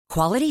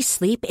Quality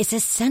sleep is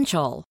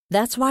essential.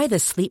 That's why the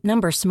Sleep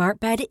Number Smart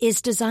Bed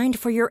is designed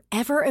for your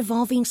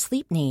ever-evolving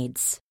sleep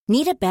needs.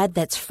 Need a bed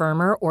that's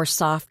firmer or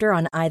softer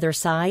on either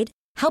side?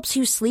 Helps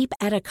you sleep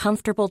at a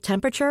comfortable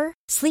temperature?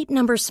 Sleep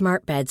Number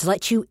Smart Beds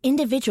let you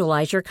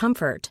individualize your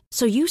comfort,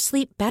 so you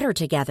sleep better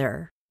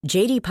together.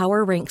 J.D.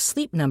 Power ranks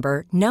Sleep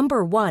Number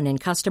number 1 in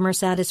customer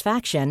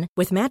satisfaction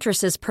with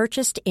mattresses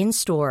purchased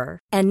in-store.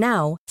 And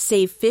now,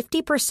 save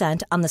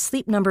 50% on the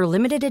Sleep Number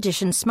Limited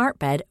Edition Smart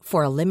Bed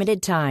for a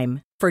limited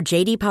time. For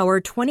J.D. Power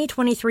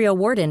 2023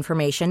 award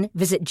information,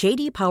 visit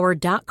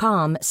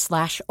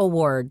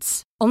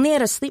jdpower.com/awards. Only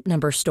at a Sleep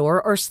Number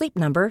store or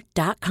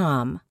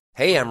sleepnumber.com.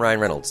 Hey, I'm Ryan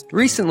Reynolds.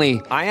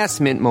 Recently, I asked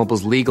Mint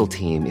Mobile's legal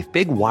team if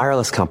big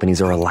wireless companies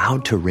are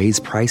allowed to raise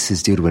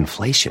prices due to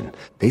inflation.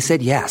 They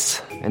said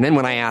yes. And then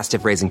when I asked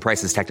if raising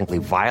prices technically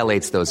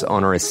violates those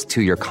onerous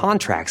 2-year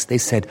contracts, they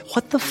said,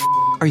 "What the f***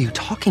 are you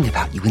talking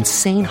about, you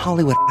insane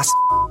Hollywood ass?"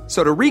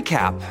 So to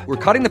recap, we're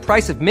cutting the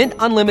price of Mint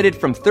Unlimited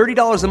from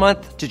 $30 a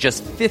month to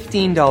just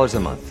 $15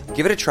 a month.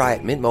 Give it a try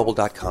at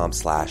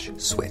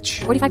mintmobile.com/switch.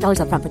 $45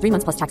 up front for 3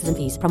 months plus taxes and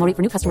fees. Promo rate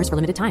for new customers for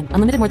limited time.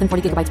 Unlimited more than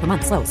 40 gigabytes per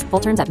month. Slows full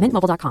terms at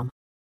mintmobile.com.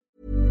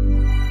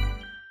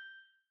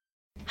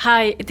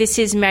 Hi, this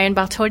is Marion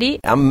Bartoli.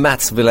 I'm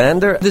Mats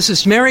Wilander. This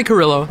is Mary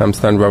Carillo. I'm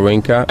Stan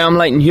Wawrinka. I'm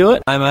Leighton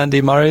Hewitt. I'm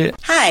Andy Murray.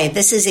 Hi,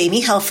 this is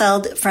Amy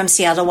Helfeld from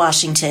Seattle,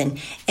 Washington,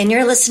 and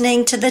you're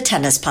listening to the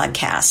Tennis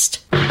Podcast.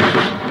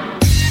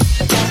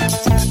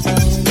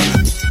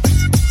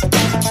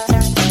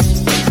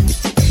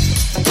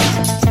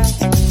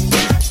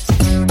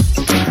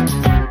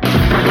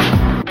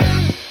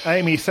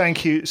 Amy,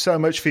 thank you so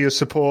much for your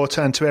support,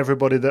 and to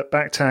everybody that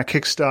backed our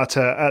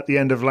Kickstarter at the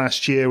end of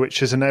last year, which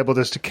has enabled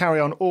us to carry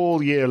on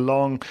all year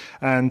long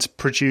and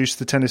produce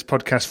the Tennis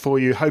Podcast for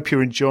you. Hope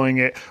you're enjoying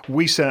it.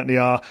 We certainly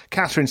are.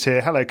 Catherine's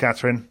here. Hello,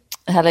 Catherine.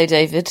 Hello,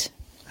 David.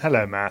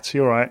 Hello, Matt.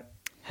 You all right?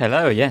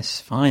 Hello,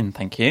 yes, fine,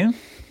 thank you.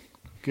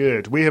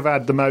 Good. We have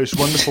had the most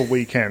wonderful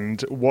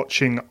weekend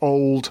watching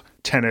old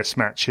tennis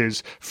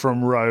matches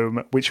from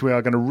Rome, which we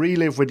are going to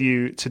relive with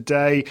you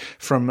today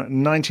from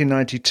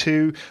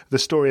 1992, the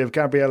story of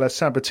Gabriela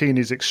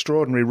Sabatini's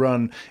extraordinary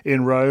run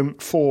in Rome,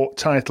 4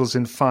 titles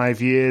in 5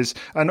 years.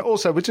 And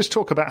also, we'll just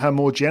talk about her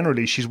more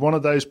generally. She's one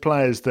of those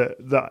players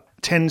that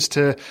tends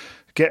to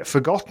get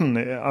forgotten,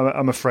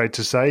 I'm afraid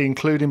to say,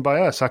 including by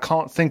us. I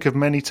can't think of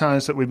many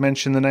times that we've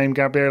mentioned the name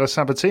Gabriela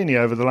Sabatini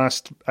over the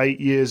last 8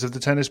 years of the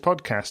Tennis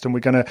Podcast, and we're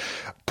going to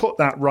put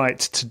that right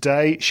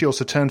today. She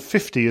also turned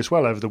 50 as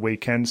well over the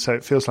weekend, so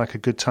it feels like a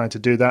good time to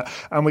do that.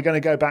 And we're going to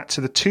go back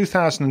to the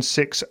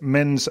 2006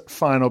 men's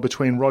final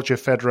between Roger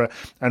Federer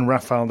and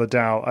Rafael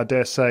Nadal. I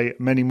dare say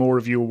many more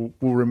of you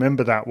will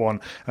remember that one,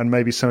 and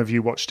maybe some of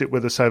you watched it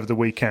with us over the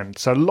weekend.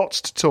 So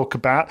lots to talk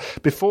about.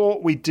 Before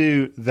we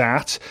do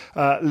that,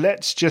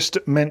 let's just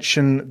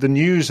mention the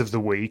news of the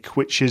week,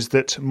 which is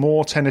that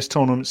more tennis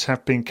tournaments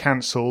have been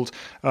cancelled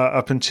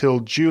up until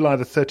July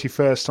the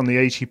 31st on the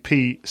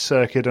ATP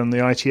circuit, and the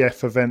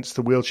ITF events,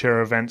 the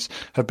wheelchair events,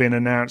 have been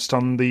announced.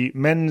 On the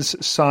men's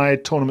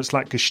side, tournaments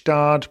like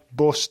Gstaad,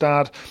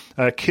 Båstad,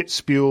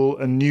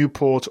 Kitzbühel and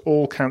Newport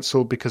all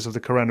cancelled because of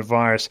the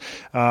coronavirus,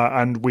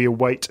 and we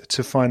await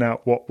to find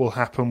out what will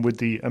happen with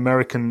the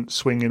American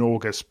swing in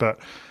August, but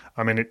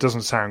I mean, it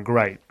doesn't sound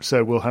great,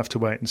 so we'll have to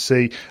wait and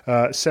see.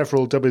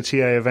 Several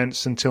WTA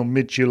events until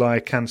mid-July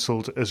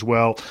cancelled as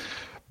well,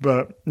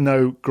 but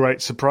no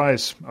great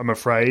surprise, I'm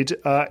afraid.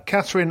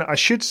 Catherine, I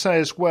should say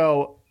as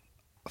well,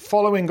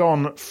 following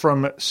on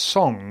from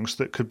songs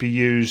that could be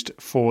used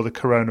for the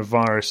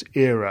coronavirus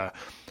era,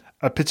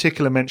 a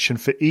particular mention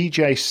for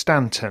EJ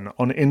Stanton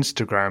on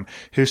Instagram,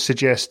 who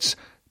suggests,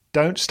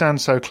 "Don't stand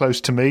so close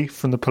to me"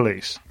 from The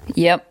Police.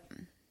 Yep.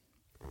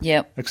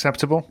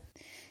 Acceptable?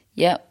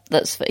 Yeah,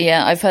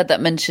 I've heard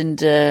that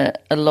mentioned a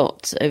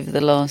lot over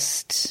the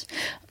last.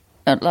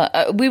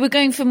 We were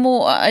going for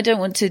more. I don't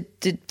want to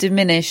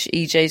diminish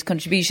EJ's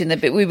contribution there,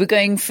 but we were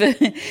going for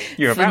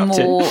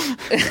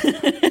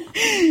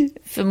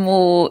for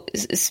more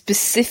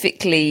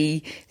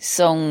specifically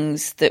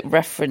songs that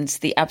reference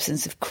the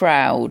absence of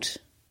crowd.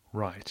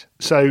 Right.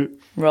 So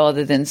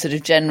rather than sort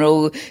of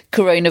general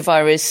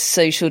coronavirus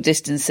social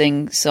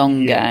distancing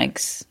song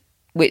gags,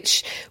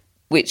 which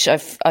I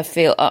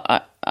feel.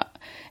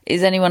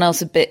 Is anyone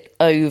else a bit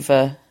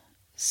over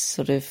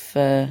sort of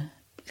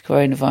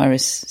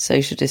coronavirus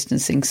social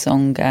distancing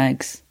song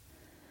gags?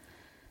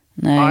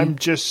 No, I'm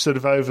just sort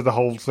of over the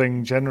whole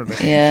thing generally.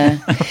 Yeah,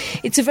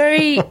 it's a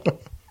very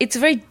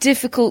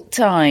difficult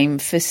time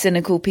for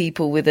cynical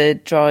people with a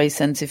dry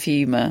sense of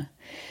humour,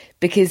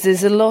 because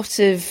there's a lot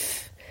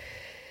of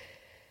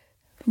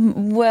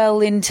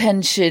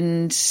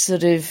well-intentioned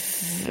sort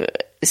of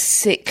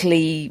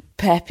sickly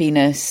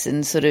peppiness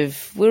and sort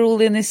of, we're all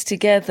in this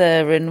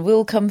together and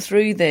we'll come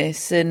through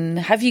this, and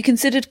have you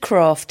considered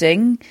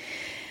crafting?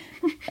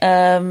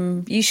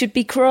 You should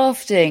be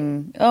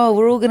crafting. Oh,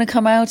 we're all going to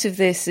come out of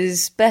this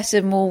as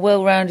better, more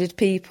well-rounded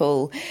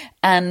people.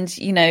 And,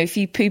 you know, if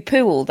you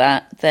poo-poo all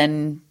that,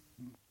 then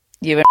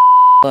you're an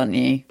aren't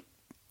you?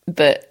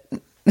 But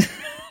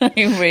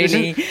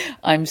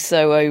I'm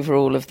so over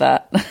all of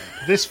that.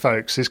 This,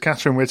 folks, is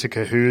Catherine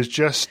Whitaker, who has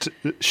just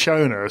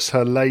shown us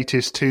her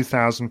latest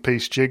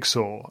 2,000-piece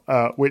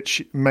jigsaw,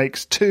 which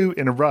makes 2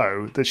 in a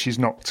row that she's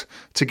knocked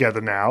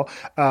together now.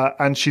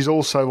 And she's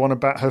also on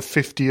about her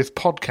 50th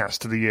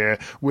podcast of the year,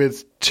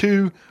 with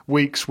 2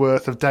 weeks'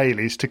 worth of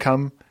dailies to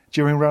come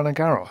during Roland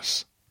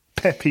Garros.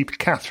 Peppy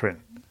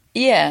Catherine.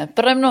 Yeah,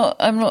 but I'm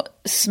not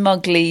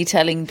smugly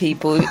telling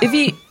people.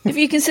 If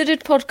you considered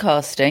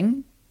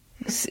podcasting,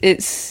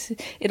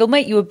 it'll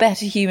make you a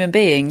better human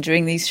being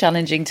during these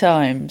challenging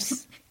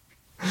times.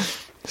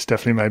 It's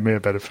definitely made me a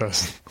better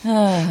person.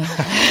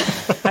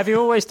 Have you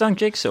always done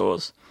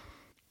jigsaws?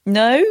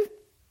 No.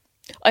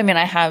 I mean,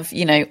 I have,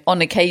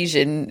 on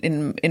occasion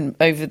in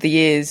over the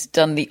years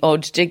done the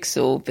odd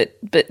jigsaw,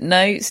 but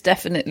no, it's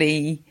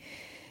definitely.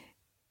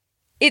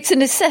 It's a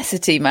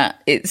necessity,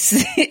 Matt.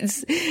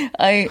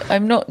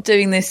 I'm not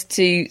doing this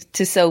to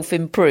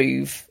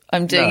self-improve.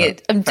 I'm doing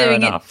it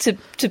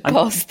to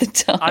pass the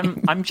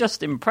time. I'm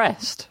just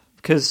impressed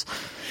because,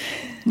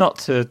 not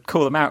to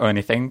call them out or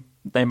anything,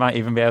 they might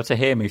even be able to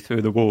hear me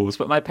through the walls,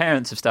 but my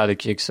parents have started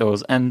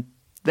jigsaws and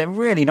they're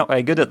really not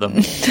very good at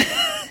them.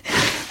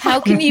 How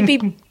can you be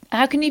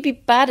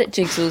bad at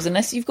jigsaws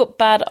unless you've got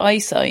bad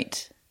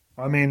eyesight?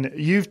 I mean,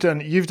 you've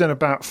done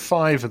about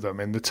 5 of them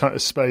in the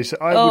space.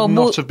 I would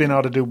not have been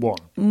able to do one.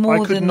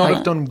 I could not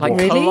have done one.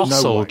 Like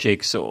colossal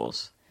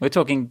jigsaws. We're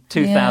talking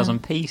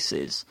 2,000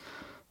 pieces.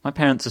 My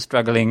parents are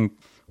struggling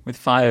with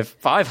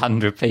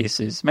 500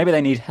 pieces. Maybe they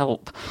need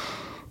help.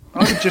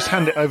 I would just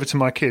hand it over to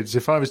my kids.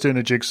 If I was doing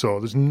a jigsaw,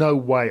 there's no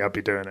way I'd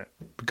be doing it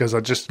because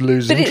I'd just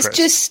lose interest. But it's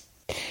just...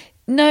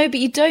 No, but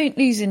you don't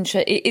lose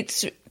interest.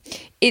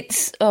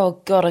 It's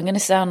oh god, I'm going to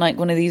sound like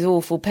one of these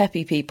awful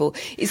peppy people.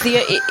 It's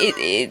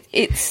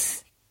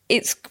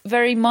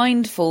very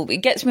mindful. It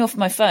gets me off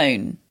my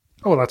phone.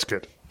 Oh, well, that's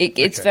good. You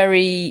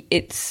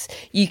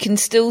can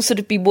still sort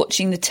of be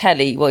watching the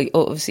telly. Well,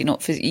 obviously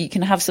not. You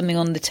can have something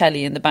on the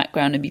telly in the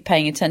background and be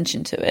paying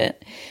attention to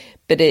it.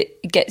 But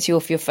it gets you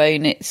off your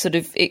phone.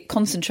 It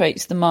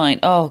concentrates the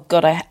mind. Oh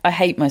god, I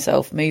hate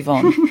myself. Move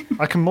on.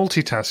 I can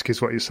multitask,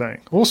 is what you're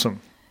saying.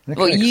 Awesome.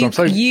 Okay,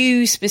 well,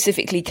 you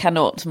specifically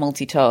cannot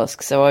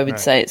multitask, so I would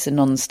say it's a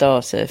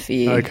non-starter for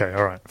you. Okay,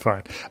 all right,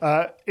 fine.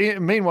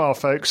 Meanwhile,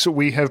 folks,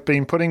 we have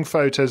been putting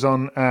photos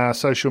on our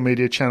social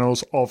media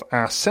channels of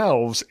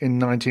ourselves in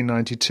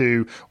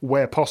 1992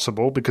 where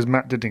possible, because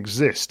Matt didn't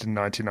exist in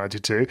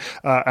 1992,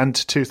 and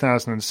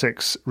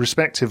 2006,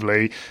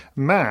 respectively.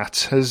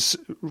 Matt has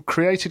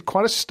created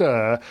quite a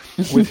stir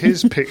with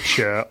his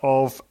picture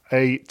of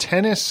a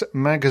tennis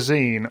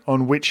magazine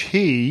on which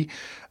he,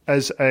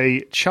 as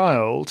a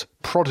child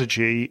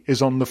prodigy,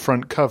 is on the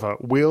front cover,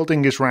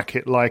 wielding his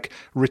racket like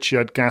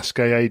Richard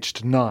Gasquet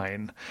aged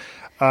 9.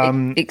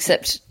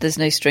 Except there's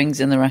no strings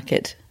in the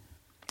racket.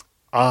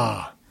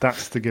 Ah,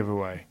 that's the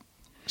giveaway.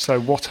 So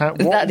what that's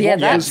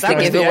the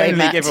giveaway,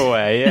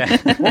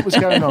 Matt. What was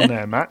going on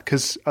there, Matt?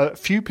 Because a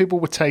few people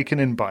were taken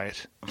in by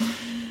it.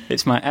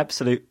 It's my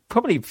absolute,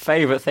 probably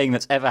favourite thing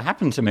that's ever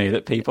happened to me,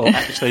 that people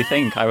actually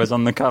think I was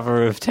on the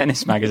cover of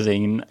Tennis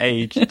Magazine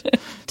aged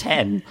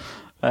 10.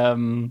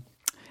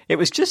 It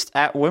was just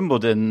at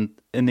Wimbledon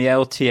in the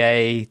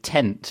LTA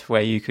tent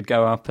where you could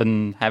go up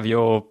and have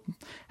your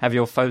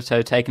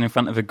photo taken in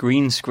front of a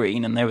green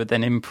screen, and they would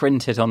then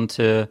imprint it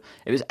onto.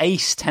 It was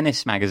Ace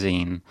Tennis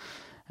Magazine,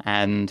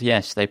 and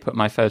yes, they put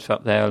my photo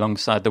up there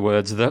alongside the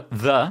words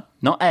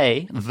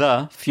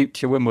the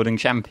future Wimbledon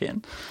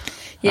champion.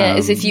 Yeah,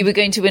 as if you were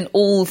going to win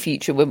all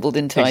future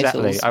Wimbledon titles.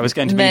 Exactly. I was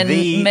going to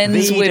be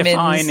the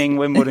defining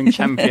Wimbledon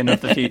champion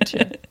of the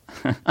future.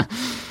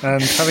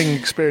 And having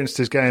experienced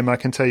his game, I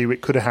can tell you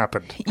it could have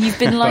happened. You've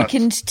been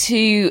likened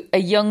to a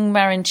young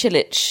Marin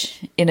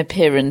Cilic in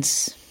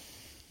appearance.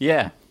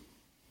 Yeah.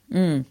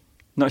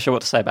 Not sure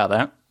what to say about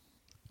that.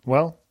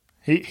 Well,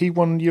 he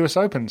won US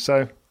Open,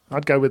 so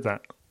I'd go with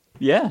that.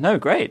 Yeah, no,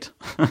 great.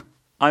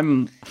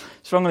 I'm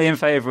strongly in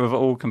favour of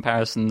all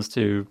comparisons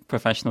to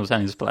professional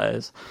tennis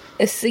players.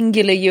 A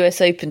singular US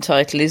Open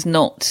title is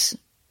not,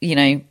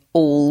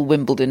 all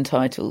Wimbledon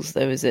titles,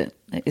 though, is it?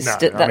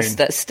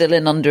 That's still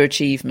an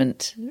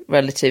underachievement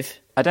relative.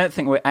 I don't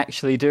think we're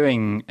actually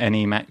doing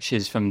any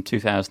matches from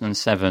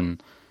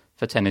 2007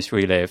 for Tennis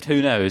Relived.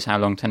 Who knows how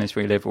long Tennis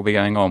Relived will be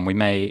going on? We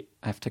may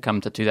have to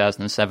come to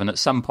 2007 at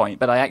some point,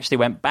 but I actually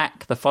went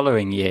back the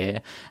following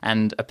year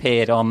and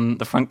appeared on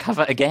the front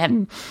cover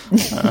again.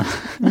 Let's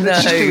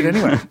just do it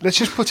anyway. Let's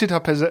just put it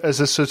up as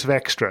a sort of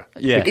extra,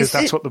 because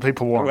that's what the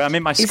people want. Well, I'm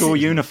in my school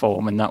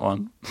uniform in that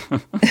one.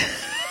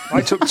 I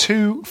took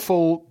 2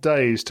 full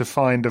days to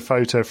find a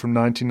photo from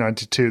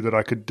 1992 that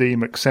I could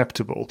deem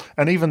acceptable.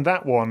 And even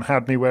that one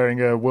had me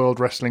wearing a World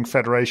Wrestling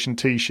Federation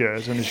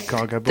T-shirt and a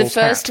Chicago Bulls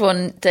hat. The first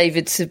one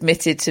David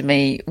submitted to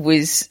me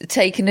was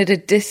taken at a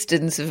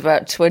distance of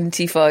about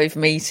 25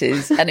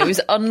 metres, and it was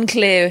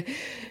unclear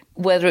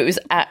whether it was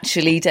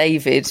actually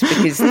David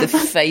because the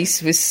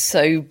face was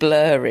so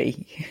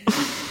blurry.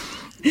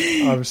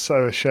 I'm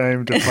so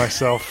ashamed of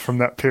myself from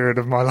that period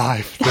of my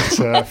life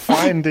that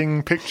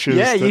finding pictures.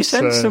 Yeah, you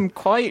sent some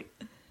quite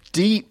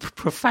deep,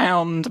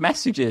 profound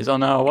messages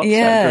on our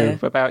WhatsApp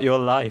group about your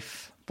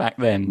life back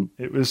then.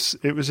 It was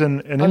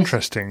an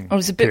interesting I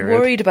was a bit period.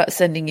 worried about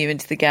sending you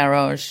into the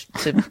garage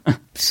to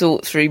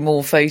sort through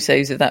more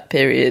photos of that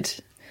period.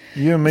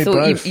 You and me Thought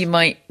both. you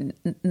might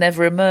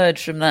never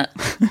emerge from that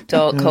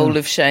dark hole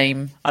of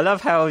shame. I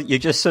love how you're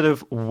just sort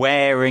of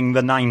wearing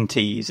the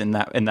 90s in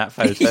that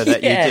photo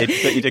that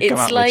you did come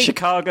up with.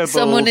 Chicago Bulls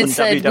someone had and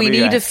said, WWF. we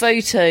need a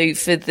photo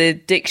for the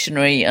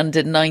dictionary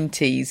under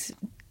 90s.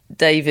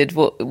 David,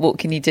 what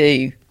can you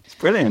do? It's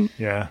brilliant.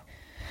 Yeah.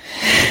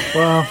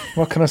 Well,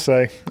 what can I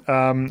say?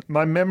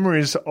 My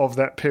memories of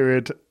that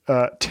period,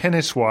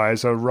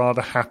 tennis-wise, are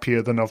rather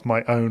happier than of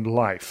my own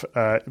life,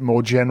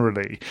 more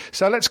generally.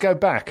 So let's go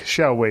back,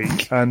 shall we,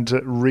 and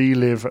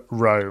relive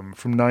Rome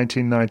from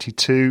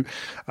 1992,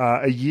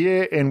 a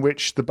year in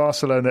which the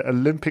Barcelona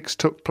Olympics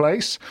took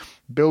place.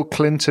 Bill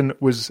Clinton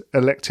was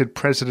elected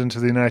President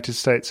of the United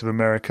States of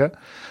America.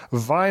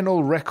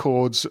 Vinyl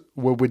records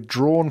were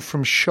withdrawn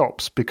from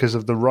shops because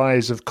of the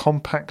rise of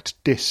compact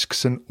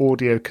discs and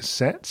audio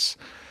cassettes.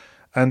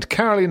 And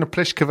Karolina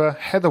Pliskova,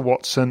 Heather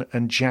Watson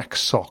and Jack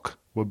Sock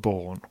were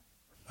born.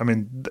 I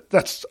mean,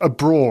 that's a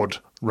broad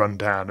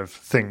rundown of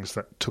things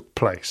that took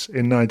place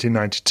in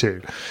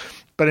 1992.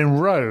 But in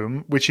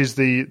Rome, which is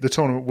the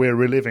tournament we're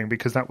reliving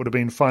because that would have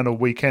been final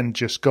weekend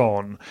just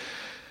gone,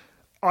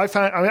 I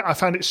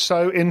found it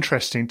so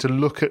interesting to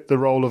look at the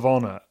Roll of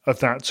Honour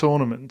of that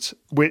tournament,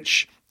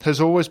 which has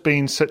always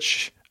been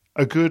such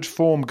a good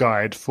form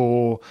guide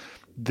for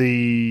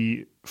Roland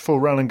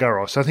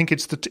Garros. I think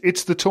it's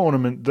the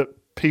tournament that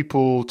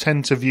people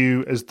tend to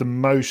view as the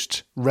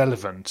most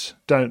relevant,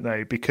 don't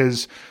they?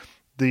 Because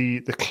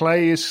the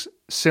clay is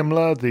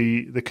similar,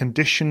 the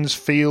conditions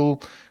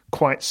feel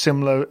quite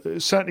similar,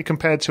 certainly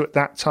compared to at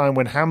that time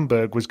when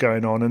Hamburg was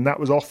going on, and that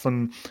was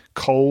often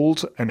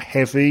cold and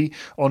heavy.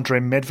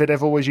 Andrei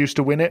Medvedev always used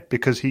to win it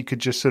because he could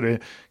just sort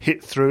of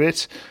hit through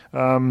it.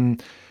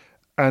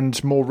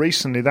 And more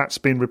recently, that's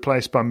been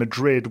replaced by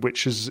Madrid,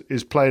 which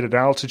is played at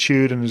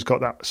altitude and has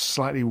got that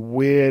slightly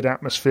weird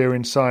atmosphere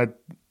inside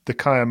the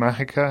Caja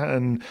Mágica.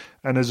 And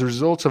as a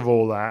result of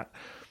all that,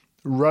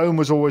 Rome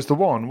was always the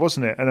one,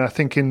 wasn't it? And I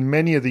think in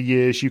many of the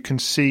years you can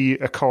see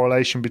a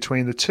correlation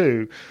between the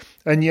two.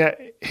 And yet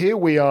here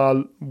we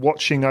are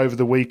watching over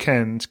the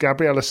weekend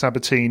Gabriela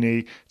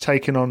Sabatini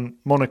taking on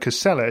Monica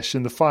Seles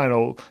in the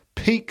final.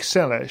 Peak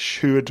Seles,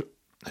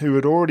 who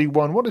had already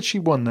won. What had she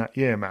won that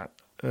year, Matt?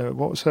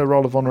 What was her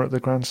Roll of Honour at the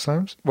Grand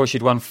Slams? Well,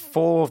 she'd won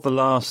 4 of the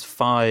last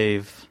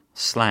 5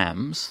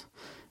 slams,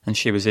 and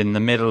she was in the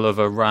middle of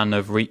a run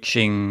of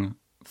reaching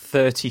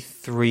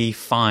 33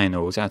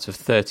 finals out of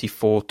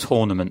 34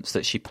 tournaments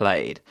that she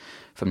played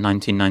from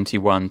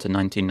 1991 to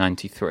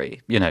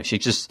 1993. You know, she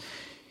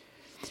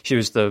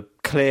was the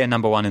clear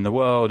number one in the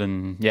world,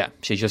 and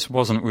she just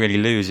wasn't really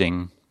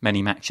losing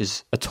many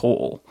matches at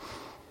all.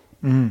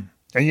 And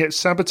yet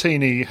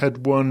Sabatini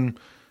had won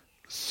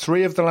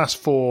 3 of the last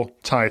 4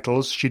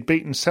 titles. She'd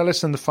beaten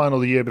Seles in the final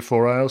the year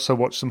before. I also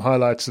watched some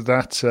highlights of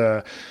that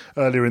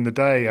earlier in the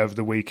day over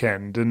the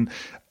weekend. And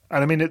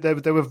I mean,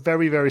 they were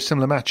very, very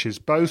similar matches.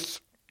 Both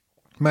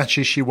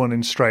matches she won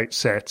in straight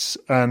sets,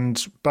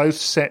 and both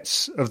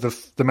sets of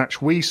the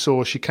match we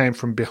saw, she came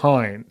from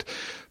behind.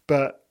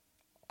 But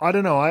I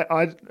don't know.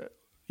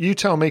 You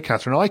tell me,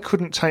 Catherine. I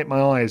couldn't take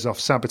my eyes off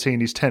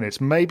Sabatini's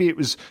tennis. Maybe it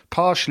was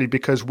partially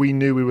because we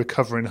knew we were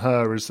covering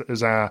her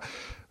as our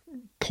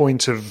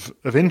point of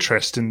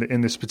interest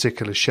in this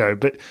particular show.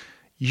 But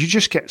you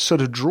just get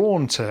sort of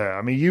drawn to her.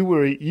 I mean, you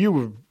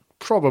were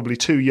probably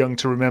too young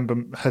to remember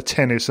her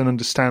tennis and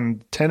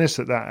understand tennis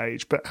at that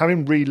age. But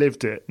having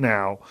relived it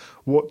now,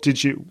 what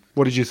did you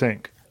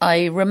think?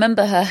 I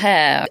remember her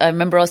hair. I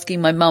remember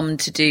asking my mum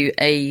to do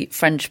a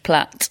French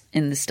plait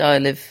in the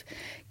style of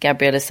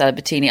Gabriela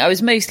Sabatini. I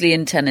was mostly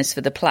in tennis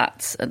for the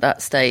plaits at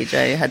that stage.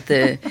 I had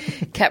the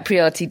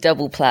Capriati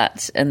double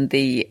plait and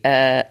the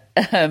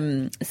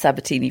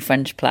Sabatini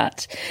French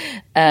plait.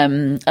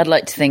 I'd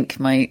like to think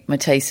my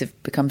tastes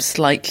have become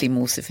slightly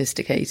more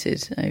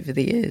sophisticated over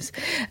the years.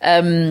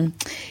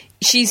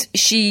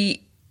 She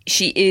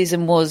is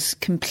and was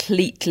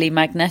completely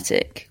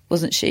magnetic,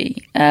 wasn't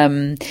she?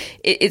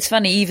 It's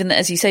funny, even that,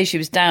 as you say, she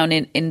was down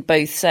in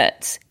both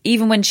sets.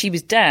 Even when she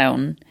was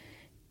down,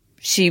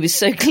 she was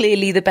so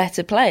clearly the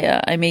better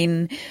player. I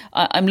mean,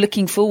 I'm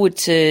looking forward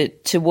to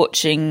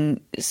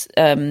watching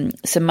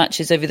some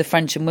matches over the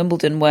French and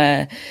Wimbledon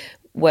where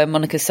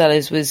Monica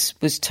Seles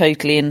was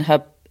totally in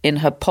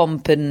her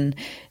pomp and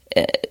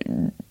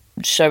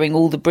showing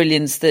all the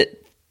brilliance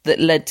that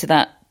led to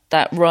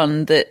that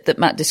run that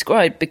Matt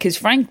described. Because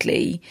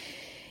frankly,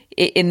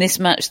 in this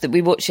match that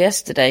we watched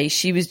yesterday,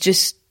 she was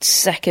just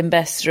second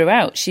best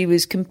throughout. She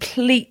was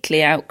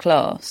completely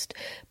outclassed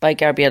by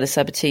Gabriela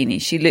Sabatini.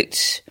 She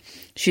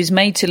was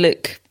made to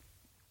look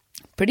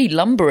pretty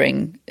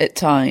lumbering at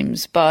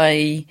times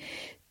by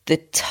the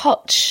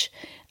touch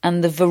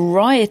and the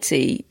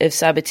variety of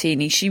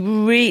Sabatini. She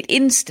really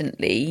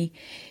instantly,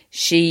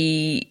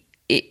 she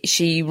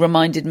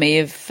reminded me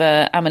of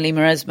Amelie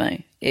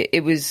Mauresmo.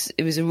 It was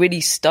a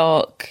really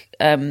stark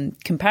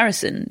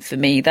comparison for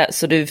me. That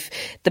sort of,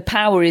 the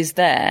power is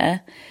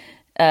there,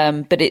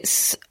 but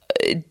it's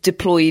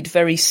deployed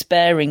very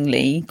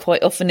sparingly.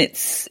 Quite often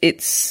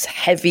it's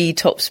heavy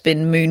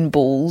topspin moon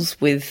balls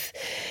with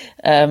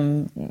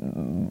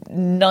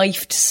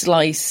knifed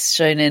slice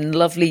thrown in,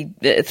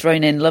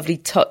 lovely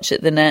touch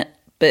at the net.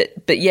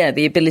 But yeah,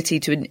 the ability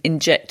to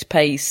inject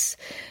pace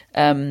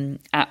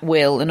at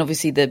will, and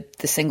obviously the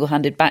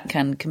single-handed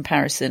backhand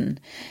comparison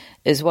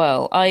as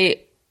well.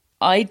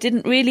 I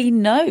didn't really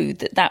know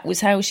that was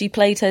how she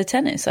played her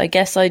tennis. I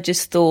guess I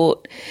just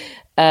thought,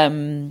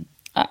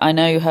 I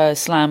know her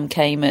slam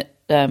came at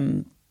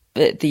the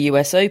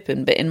US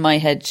Open, but in my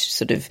head,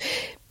 sort of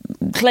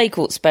clay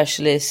court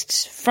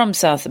specialist from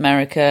South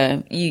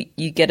America,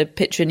 you get a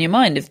picture in your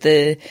mind of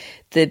the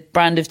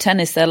brand of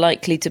tennis they're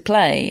likely to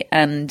play.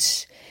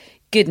 And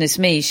goodness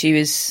me, she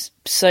was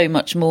so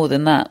much more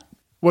than that.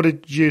 What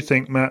did you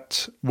think,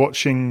 Matt,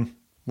 watching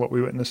what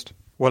we witnessed?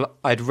 Well,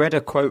 I'd read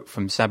a quote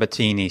from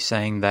Sabatini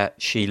saying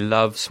that she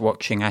loves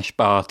watching Ash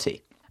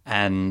Barty.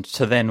 And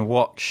to then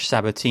watch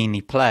Sabatini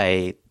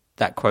play,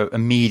 that quote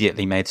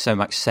immediately made so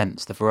much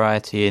sense. The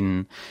variety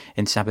in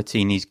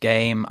Sabatini's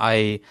game.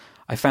 I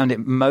found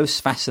it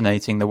most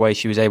fascinating the way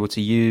she was able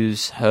to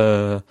use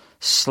her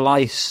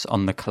slice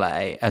on the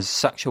clay as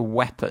such a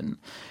weapon.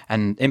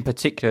 And in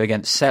particular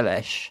against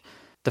Seles,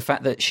 the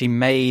fact that she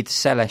made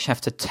Seles have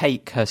to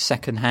take her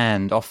second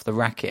hand off the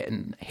racket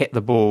and hit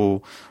the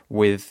ball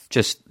with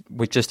just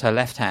her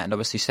left hand.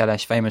 Obviously,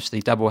 Seles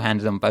famously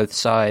double-handed on both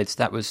sides.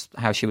 That was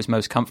how she was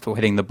most comfortable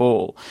hitting the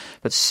ball.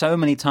 But so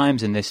many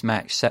times in this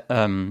match,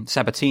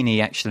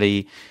 Sabatini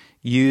actually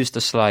used the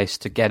slice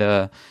to get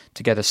a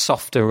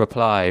softer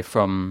reply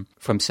from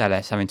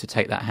Seles, having to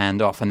take that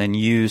hand off, and then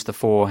use the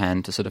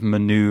forehand to sort of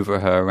manoeuvre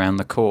her around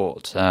the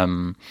court.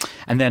 And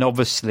then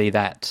obviously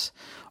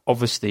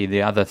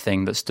the other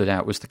thing that stood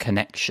out was the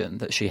connection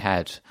that she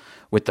had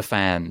with the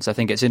fans. I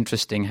think it's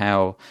interesting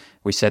how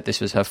we said this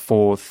was her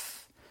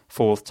fourth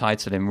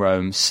title in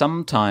Rome.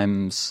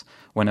 Sometimes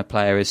when a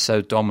player is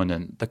so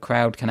dominant, the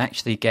crowd can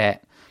actually can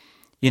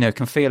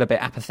feel a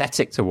bit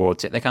apathetic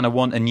towards it. They kind of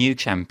want a new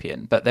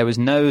champion, but there was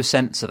no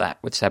sense of that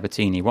with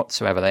Sabatini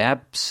whatsoever. They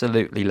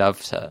absolutely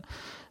loved her.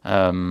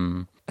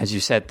 As you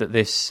said, that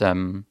this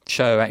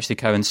show actually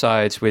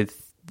coincides with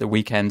the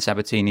weekend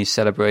Sabatini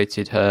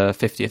celebrated her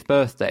 50th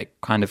birthday,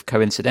 kind of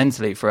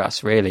coincidentally for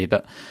us, really.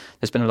 But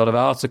there's been a lot of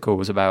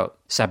articles about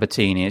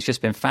Sabatini. It's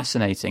just been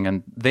fascinating.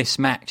 And this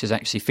match is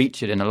actually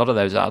featured in a lot of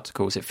those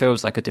articles. It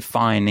feels like a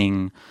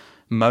defining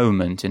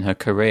moment in her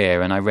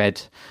career. And I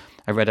read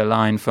a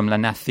line from La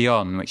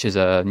Nación, which is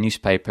a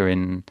newspaper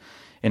in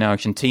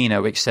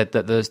Argentina, which said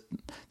that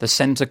the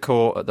centre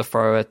court at the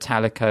Foro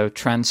Italico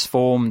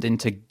transformed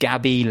into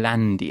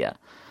Gabilandia.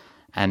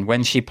 And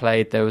when she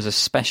played, there was a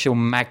special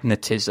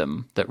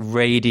magnetism that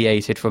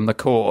radiated from the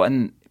court.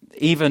 And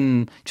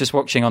even just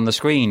watching on the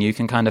screen, you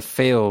can kind of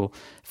feel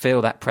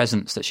that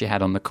presence that she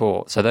had on the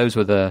court. So those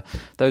were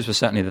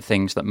certainly the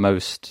things that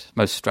most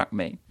struck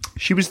me.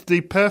 She was the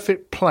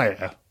perfect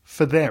player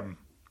for them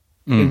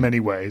in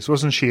many ways,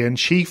 wasn't she? And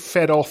she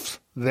fed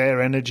off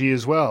their energy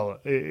as well,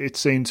 it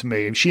seemed to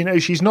me.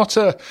 She's not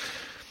a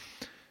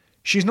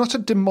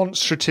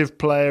demonstrative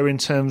player in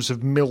terms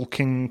of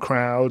milking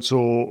crowds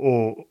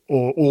or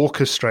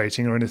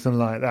orchestrating or anything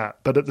like that.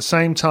 But at the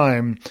same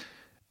time,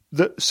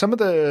 some of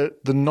the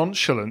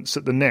nonchalance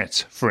at the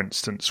net, for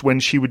instance,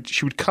 when she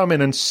would come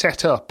in and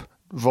set up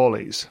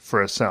volleys for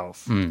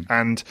herself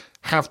and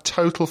have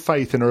total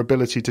faith in her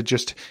ability to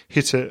just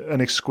hit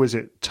an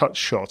exquisite touch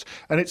shot.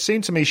 And it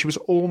seemed to me she was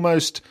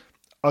almost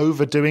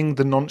overdoing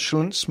the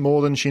nonchalance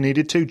more than she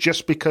needed to,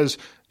 just because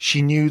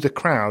she knew the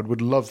crowd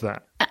would love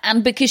that.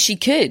 And because she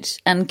could,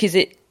 and because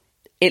it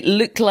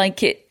looked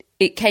like it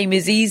came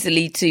as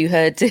easily to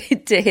her to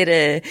hit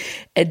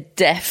a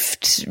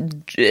deft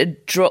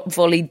drop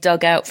volley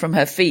dug out from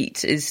her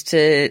feet as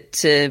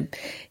to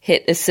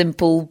hit a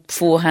simple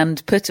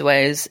forehand put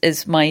away,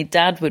 as my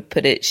dad would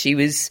put it. She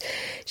was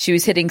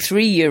hitting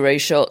 3 Euro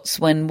shots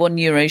when 1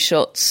 Euro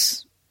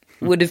shots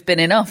would have been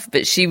enough,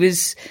 but she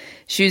was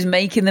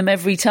making them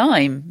every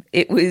time.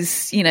 It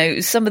was,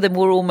 some of them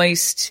were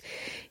almost,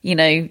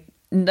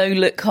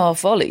 no-look half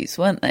volleys,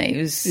 weren't they? It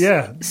was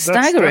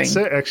staggering. That's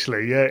it,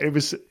 actually. Yeah, it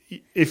was.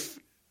 If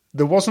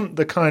there wasn't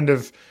the kind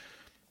of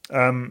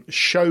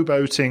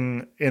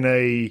showboating in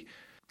an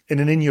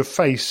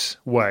in-your-face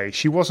way,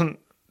 she wasn't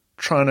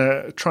trying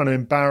to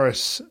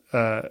embarrass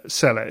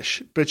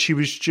Seles, but she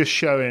was just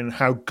showing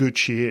how good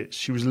she is.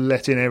 She was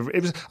letting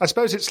I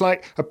suppose it's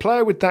like a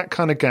player with that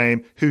kind of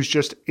game who's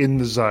just in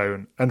the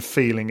zone and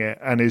feeling it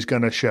and is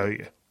going to show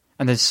you.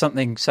 And there's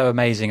something so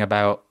amazing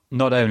about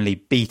not only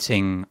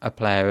beating a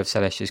player of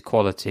Seles's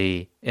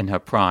quality in her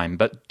prime,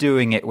 but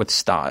doing it with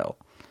style,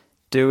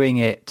 doing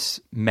it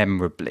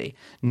memorably,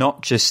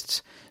 not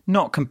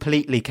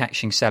completely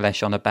catching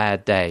Seles on a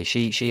bad day.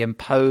 She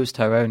imposed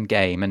her own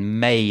game and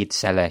made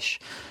Seles,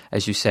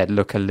 as you said,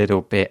 look a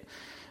little bit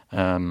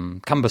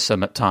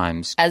cumbersome at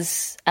times.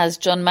 As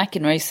John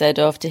McEnroe said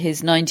after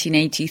his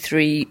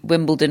 1983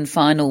 Wimbledon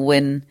final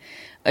win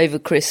over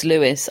Chris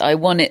Lewis. I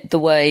won it the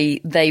way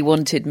they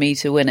wanted me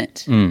to win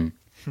it.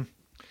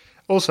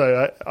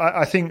 Also,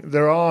 I think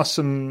there are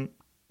some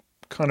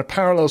kind of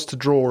parallels to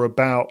draw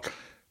about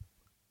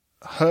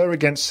her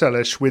against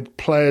Selish with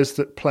players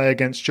that play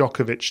against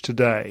Djokovic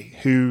today,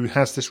 who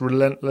has this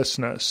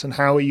relentlessness, and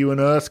how are you on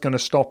earth going to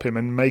stop him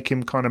and make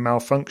him kind of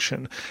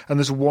malfunction? And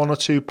there's one or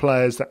two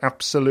players that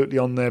absolutely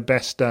on their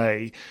best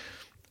day,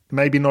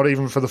 maybe not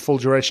even for the full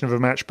duration of a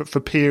match, but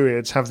for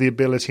periods, have the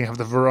ability, have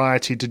the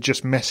variety to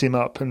just mess him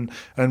up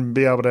and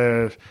be able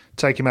to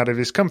take him out of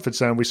his comfort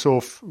zone.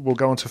 We'll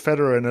go on to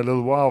Federer in a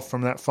little while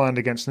from that find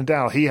against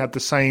Nadal. He had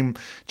the same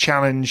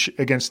challenge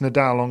against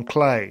Nadal on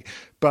clay,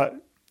 but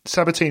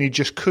Sabatini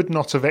just could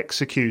not have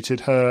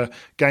executed her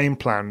game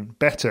plan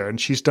better, and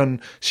she's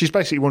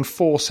basically won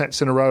 4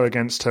 sets in a row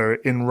against her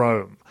in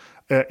Rome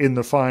in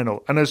the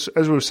final. And as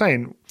we were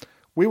saying,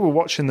 we were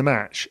watching the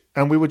match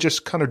and we were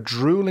just kind of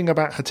drooling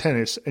about her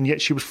tennis, and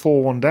yet she was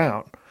 4-1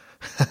 down.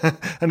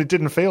 And it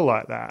didn't feel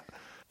like that.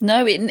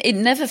 No, it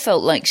never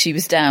felt like she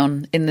was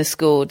down in the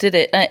score, did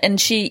it? And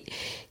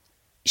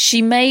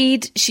she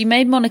made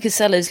Monica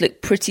Seles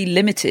look pretty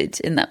limited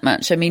in that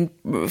match. I mean,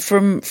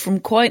 from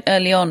quite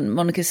early on,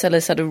 Monica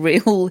Seles had a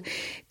real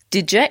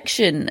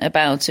dejection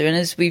about her, and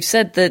as we've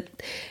said,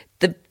 that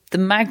the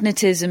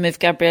magnetism of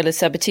Gabriela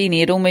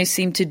Sabatini, it almost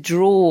seemed to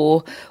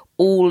draw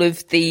all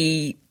of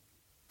the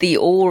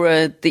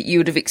aura that you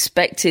would have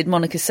expected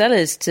Monica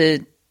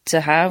Seles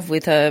to have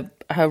with her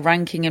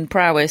ranking and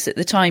prowess at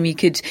the time. You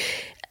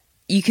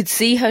could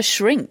see her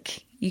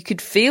shrink. You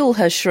could feel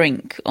her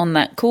shrink on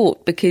that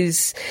court,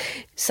 because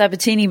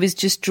Sabatini was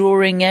just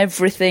drawing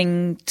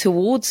everything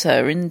towards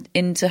her and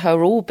into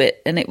her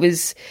orbit. And it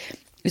was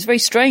very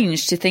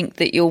strange to think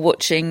that you're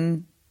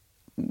watching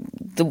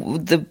the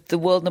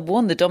world number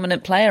one, the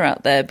dominant player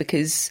out there,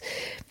 because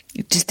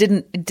it just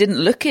didn't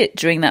look it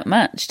during that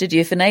match, did you?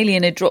 If an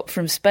alien had dropped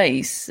from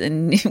space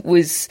and it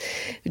was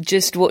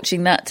just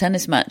watching that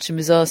tennis match and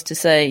was asked to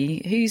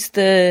say, who's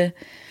the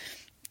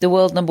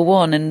world number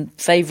one and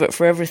favourite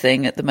for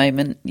everything at the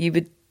moment, you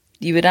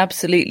would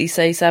absolutely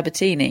say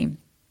Sabatini.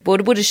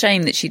 What a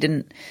shame that she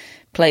didn't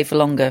play for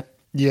longer.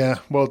 Yeah,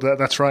 well,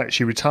 that's right.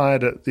 She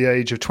retired at the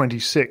age of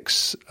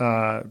 26.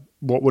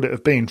 What would it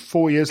have been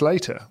 4 years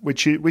later?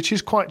 Which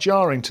is quite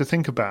jarring to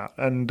think about.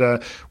 And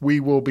we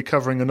will be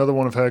covering another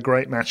one of her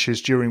great matches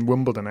during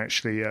Wimbledon.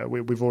 Actually,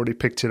 we've already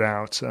picked it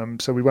out,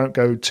 so we won't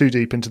go too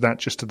deep into that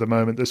just at the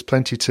moment. There's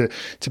plenty to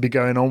be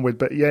going on with.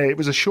 But yeah, it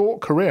was a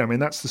short career. I mean,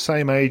 that's the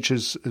same age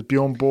as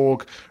Bjorn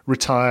Borg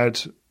retired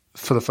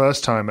for the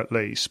first time, at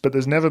least. But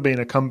there's never been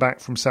a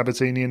comeback from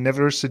Sabatini, and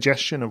never a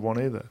suggestion of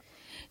one either.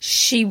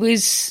 She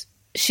was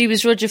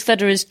Roger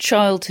Federer's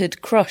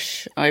childhood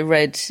crush, I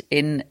read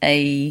in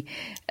a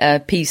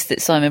piece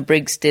that Simon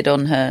Briggs did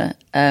on her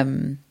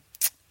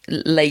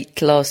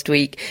late last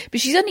week.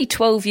 But she's only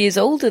 12 years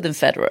older than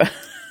Federer.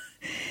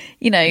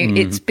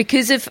 It's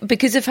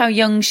because of how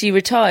young she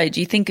retired.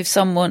 You think of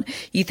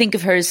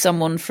her as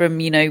someone from,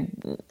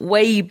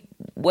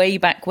 way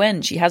back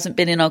when. She hasn't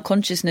been in our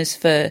consciousness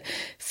for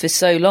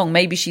so long.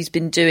 Maybe she's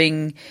been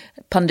doing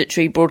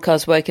punditry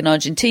broadcast work in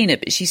Argentina,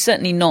 but she's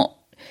certainly not,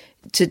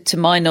 to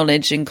my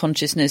knowledge and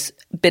consciousness,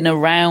 been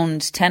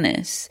around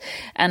tennis.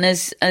 And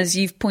as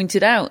you've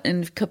pointed out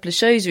in a couple of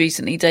shows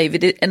recently,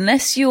 David,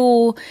 unless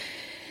you're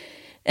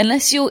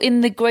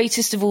in the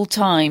greatest of all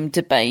time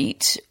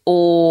debate,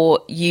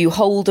 or you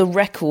hold a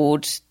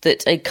record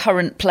that a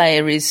current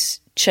player is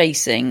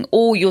chasing,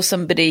 or you're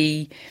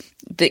somebody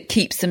that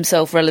keeps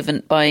themselves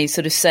relevant by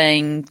sort of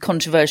saying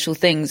controversial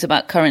things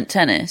about current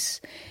tennis,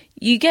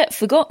 you get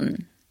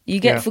forgotten.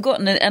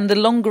 Forgotten, and the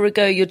longer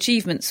ago your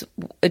achievements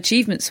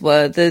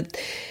were,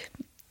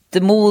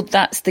 the more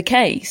that's the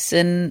case.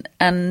 And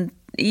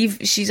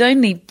she's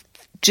only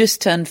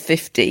just turned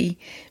 50,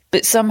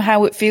 but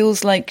somehow it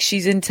feels like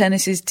she's in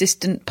tennis's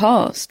distant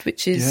past,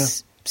 which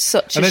is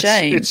such a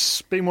shame.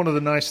 It's been one of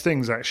the nice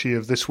things, actually,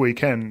 of this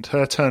weekend.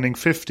 Her turning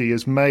 50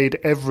 has made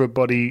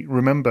everybody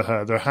remember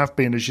her. There have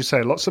been, as you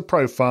say, lots of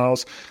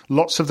profiles,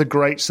 lots of the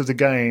greats of the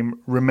game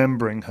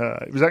remembering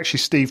her. It was actually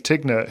Steve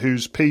Tigner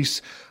whose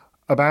piece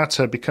about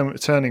her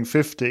turning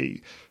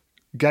 50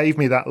 gave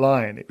me that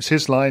line. It was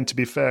his line, to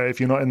be fair. If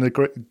you're not in the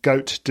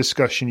GOAT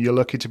discussion, you're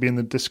lucky to be in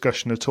the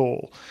discussion at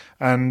all.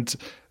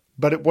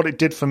 But what it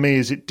did for me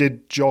is it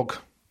did jog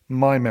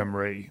my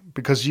memory,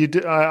 because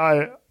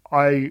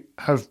I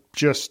have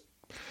just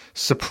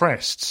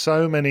suppressed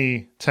so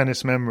many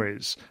tennis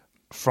memories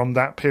from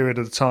that period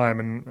of time,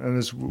 and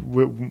as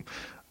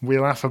we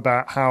laugh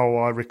about how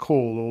I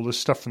recall all this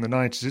stuff from the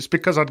 90s. It's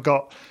because I'd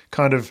got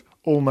kind of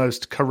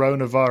almost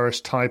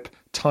coronavirus type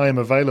time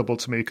available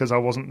to me, because I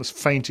wasn't the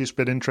faintest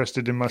bit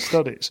interested in my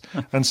studies.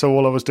 And so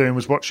all I was doing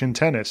was watching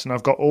tennis. And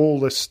I've got all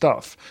this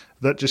stuff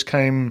that just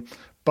came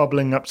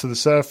bubbling up to the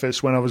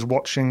surface when I was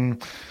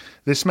watching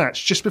this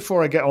match. Just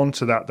before I get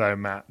onto that, though,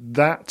 Matt,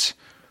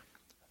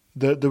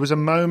 there was a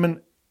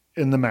moment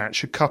in the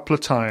match a couple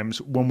of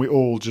times when we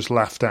all just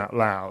laughed out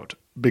loud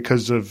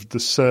because of the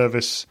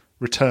service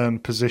return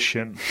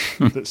position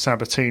that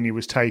Sabatini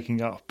was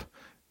taking up.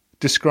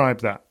 Describe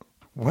that.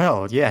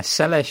 Well, yeah,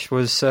 Selesh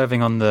was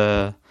serving on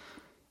the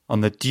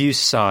deuce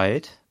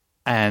side,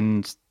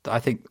 and I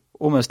think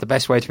almost the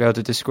best way to be able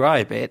to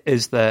describe it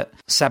is that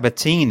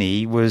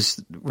Sabatini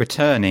was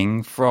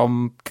returning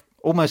from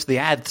almost the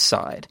ad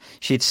side.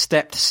 She'd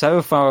stepped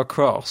so far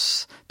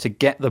across to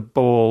get the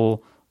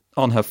ball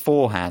on her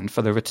forehand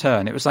for the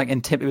return. It was like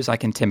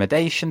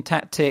intimidation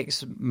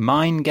tactics,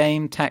 mind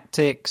game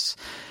tactics.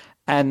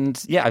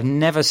 And yeah, I've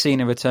never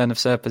seen a return of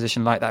serve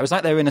position like that. It was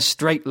like they were in a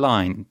straight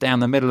line down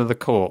the middle of the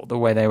court, the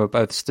way they were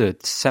both stood,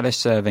 Selesh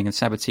serving and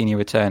Sabatini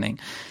returning.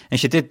 And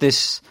she did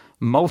this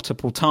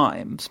multiple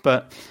times,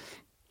 but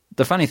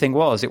the funny thing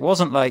was, it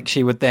wasn't like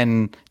she would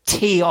then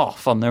tee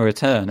off on the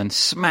return and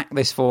smack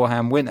this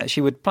forehand winner.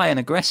 She would play an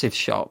aggressive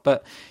shot,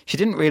 but she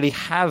didn't really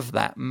have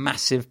that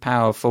massive,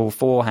 powerful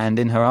forehand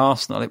in her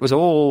arsenal. It was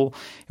all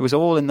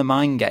in the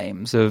mind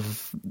games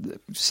of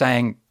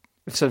saying,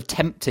 sort of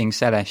tempting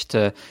Selesh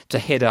to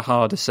hit a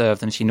harder serve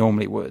than she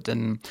normally would.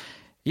 And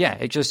yeah,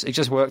 it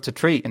just worked a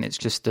treat, and it's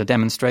just a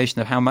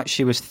demonstration of how much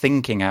she was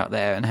thinking out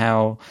there and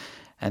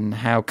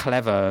how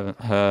clever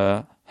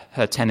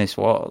her tennis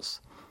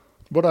was.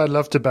 What I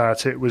loved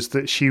about it was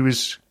that she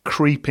was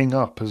creeping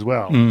up as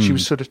well. She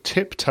was sort of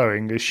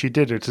tiptoeing as she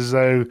did it, as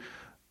though,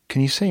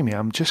 can you see me?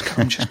 I'm just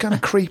going to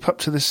creep up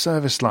to this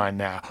service line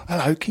now.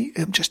 Hello,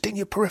 I'm just in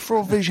your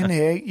peripheral vision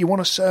here. You want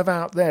to serve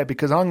out there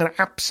because I'm going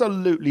to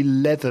absolutely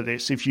leather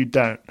this if you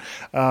don't.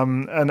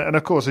 And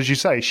of course, as you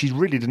say, she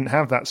really didn't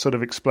have that sort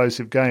of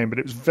explosive game, but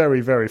it was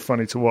very, very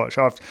funny to watch.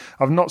 I've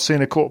not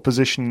seen a court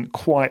position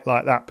quite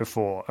like that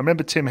before. I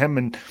remember Tim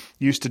Henman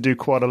used to do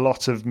quite a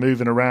lot of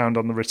moving around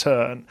on the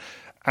return,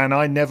 and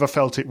I never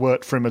felt it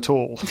worked for him at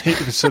all.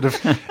 It was sort of,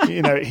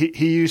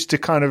 he used to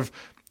kind of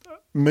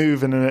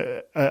move in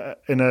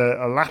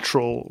a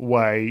lateral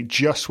way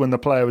just when the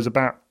player was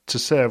about to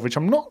serve, which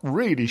I'm not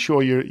really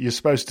sure you're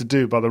supposed to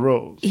do by the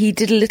rules. He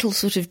did a little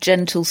sort of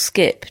gentle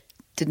skip,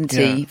 didn't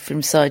he,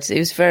 from side to... It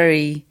was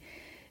very,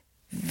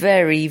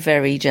 very,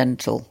 very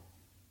gentle.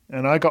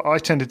 And I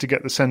tended to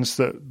get the sense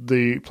that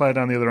the player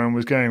down the other end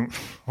was going,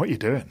 what are you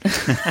doing?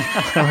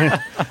 I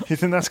mean, you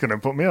think that's going to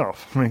put me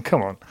off? I mean,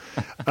 come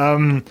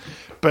on.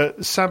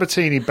 But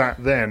Sabatini back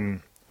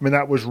then, I mean,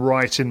 that was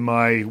right in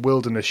my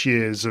wilderness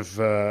years of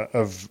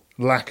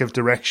lack of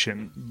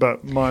direction.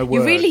 But my word,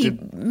 you're really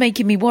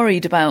making me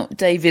worried about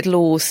David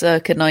Law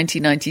circa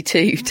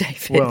 1992,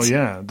 David. Well,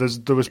 yeah,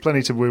 there was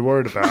plenty to be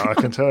worried about, I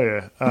can tell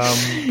you.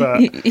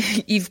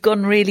 But you've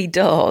gone really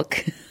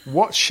dark.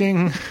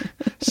 Watching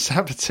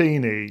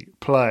Sabatini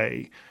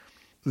play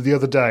the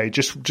other day,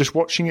 just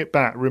watching it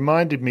back,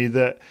 reminded me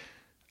that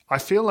I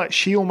feel like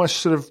she almost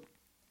sort of...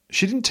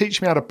 She didn't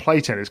teach me how to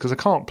play tennis because I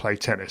can't play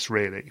tennis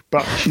really,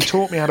 but she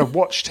taught me how to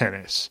watch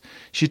tennis.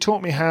 She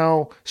taught me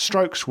how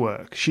strokes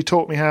work. She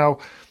taught me how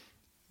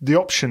the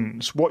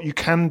options, what you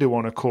can do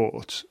on a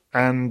court.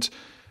 And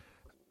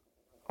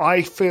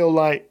I feel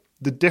like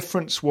the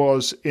difference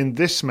was in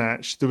this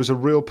match, there was a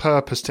real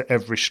purpose to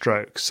every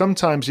stroke.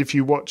 Sometimes if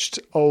you watched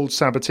old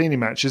Sabatini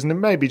matches, and it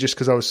may be just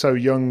because I was so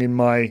young in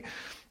my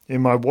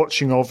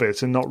watching of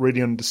it and not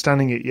really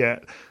understanding it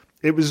yet,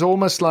 it was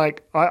almost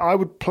like I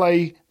would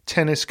play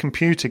tennis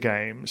computer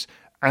games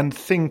and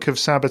think of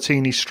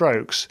Sabatini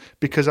strokes,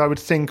 because I would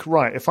think,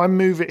 right, if I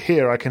move it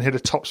here, I can hit a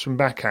topspin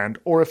backhand,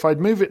 or if I'd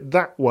move it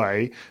that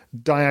way,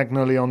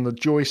 diagonally on the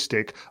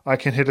joystick, I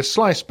can hit a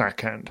slice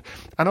backhand.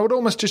 And I would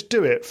almost just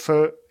do it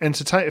for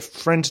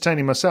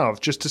entertaining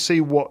myself, just to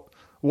see what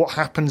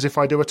happens if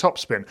I do a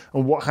topspin,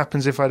 and what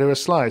happens if I do a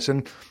slice.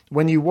 And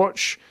when you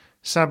watch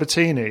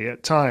Sabatini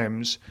at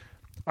times,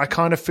 I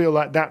kind of feel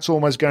like that's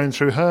almost going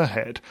through her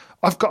head.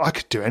 I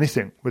could do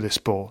anything with this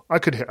ball. I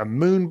could hit a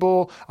moon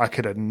ball. I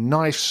could hit a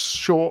nice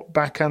short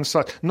backhand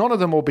side. None of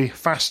them will be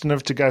fast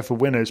enough to go for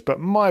winners, but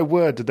my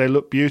word, did they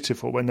look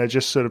beautiful when they're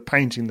just sort of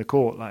painting the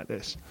court like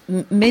this.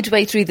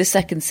 Midway through the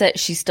second set,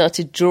 she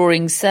started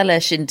drawing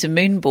Selesh into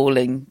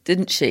moonballing,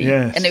 didn't she?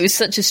 Yes. And it was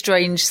such a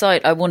strange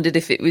sight. I wondered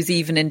if it was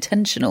even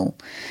intentional.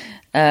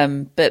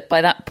 But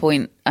by that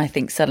point, I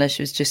think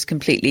Selesh was just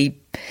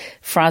completely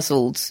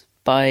frazzled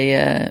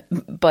by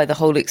the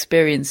whole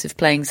experience of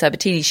playing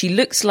Sabatini. She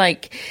looks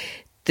like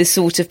the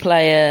sort of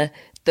player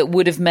that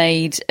would have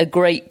made a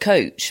great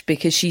coach,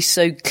 because she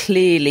so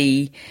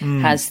clearly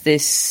has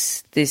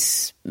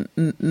this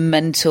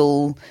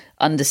mental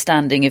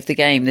understanding of the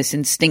game, this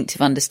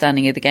instinctive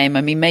understanding of the game.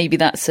 I mean, maybe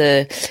that's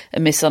a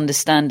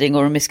misunderstanding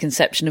or a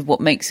misconception of what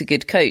makes a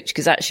good coach,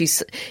 because actually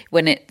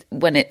when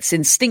it's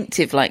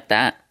instinctive like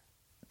that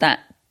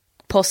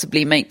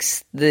possibly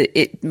makes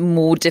it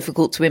more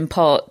difficult to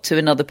impart to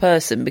another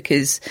person,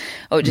 because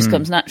it just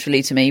comes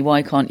naturally to me.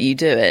 Why can't you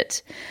do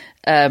it?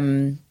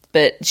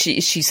 But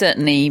she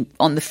certainly,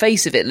 on the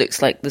face of it,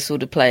 looks like the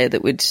sort of player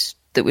that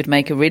would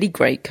make a really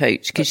great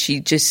coach, because she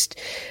just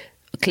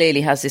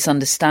clearly has this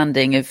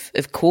understanding of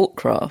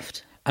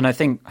courtcraft. And I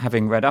think,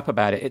 having read up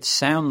about it, it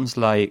sounds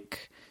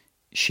like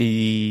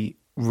she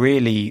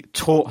really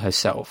taught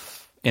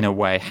herself in a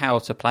way how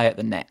to play at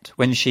the net.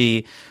 When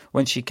she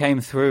came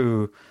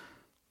through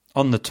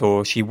on the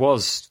tour, she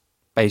was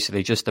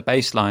basically just a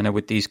baseliner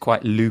with these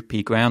quite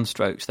loopy ground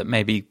strokes that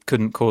maybe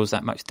couldn't cause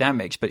that much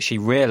damage, but she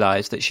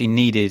realised that she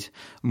needed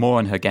more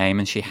in her game,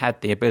 and she had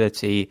the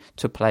ability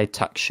to play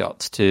tuck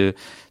shots, to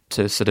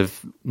sort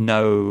of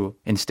know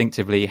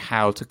instinctively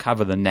how to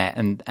cover the net,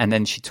 and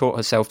then she taught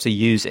herself to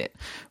use it,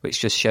 which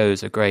just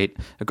shows a great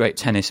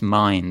tennis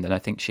mind that I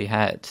think she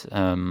had.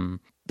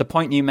 The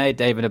point you made,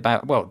 David,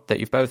 that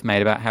you've both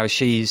made about how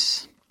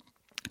she's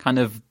kind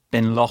of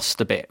been lost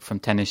a bit from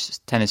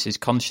tennis's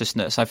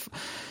consciousness.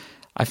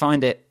 I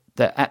find it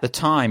that at the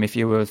time, if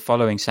you were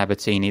following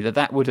Sabatini,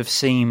 that would have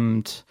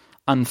seemed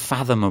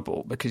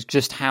unfathomable, because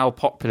just how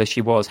popular she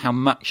was, how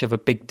much of a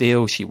big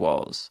deal she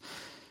was.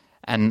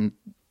 And,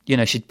 you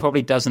know, she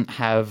probably doesn't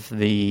have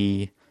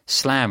the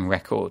slam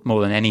record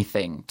more than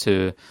anything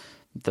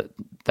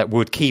that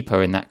would keep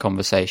her in that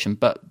conversation.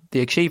 But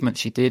the achievement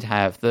she did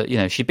have, that, you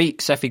know, she beat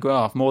Steffi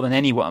Graf more than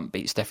anyone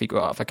beat Steffi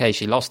Graf. Okay,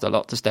 she lost a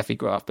lot to Steffi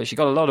Graf, but she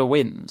got a lot of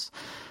wins.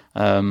 She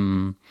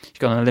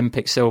got an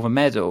Olympic silver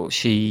medal.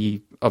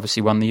 She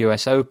obviously won the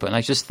US Open.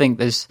 I just think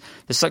there's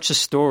such a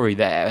story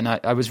there, and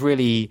I was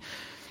really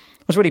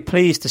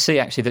pleased to see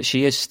actually that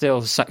she is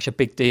still such a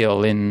big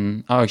deal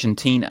in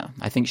Argentina.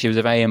 I think she was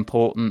a very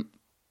important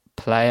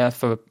player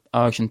for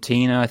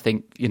Argentina. I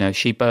think, you know,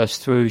 she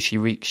burst through. She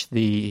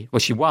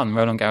won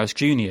Roland Garros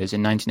Juniors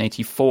in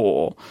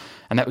 1984,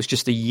 and that was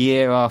just a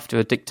year after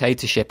a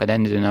dictatorship had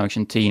ended in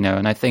Argentina.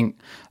 And I think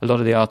a lot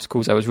of the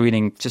articles I was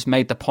reading just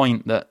made the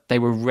point that they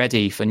were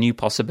ready for new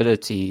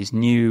possibilities,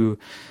 new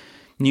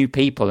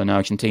people in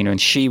Argentina, and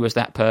she was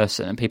that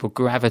person, and people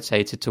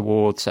gravitated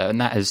towards her,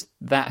 and that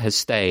has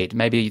stayed.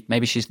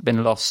 Maybe she's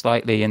been lost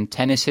slightly in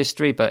tennis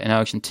history, but in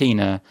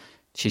Argentina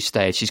she's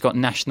stayed. She's got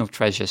national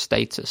treasure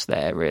status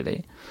there,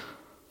 really.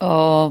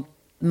 Oh,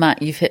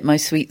 Matt, you've hit my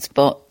sweet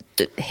spot.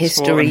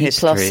 History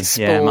plus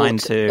sport. Yeah, mine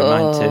too.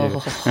 And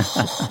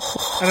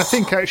I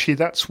think actually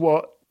that's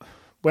what,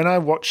 when I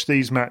watch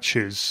these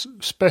matches,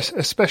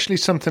 especially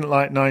something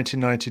like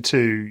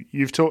 1992,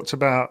 you've talked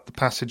about the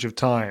passage of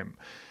time,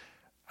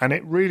 and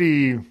it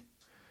really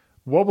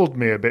wobbled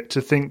me a bit to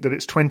think that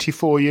it's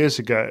 24 years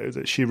ago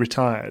that she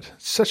retired.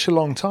 Such a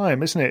long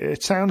time, isn't it?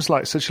 It sounds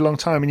like such a long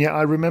time, and yet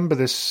I remember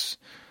this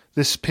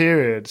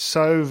period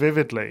so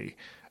vividly.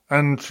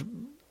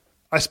 And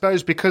I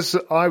suppose because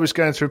I was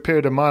going through a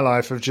period of my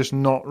life of just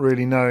not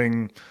really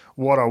knowing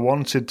what I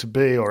wanted to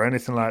be or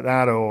anything like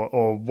that,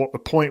 or what the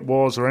point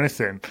was or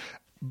anything.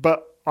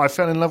 But I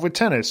fell in love with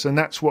tennis, and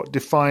that's what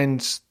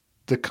defines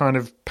the kind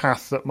of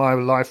path that my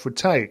life would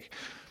take.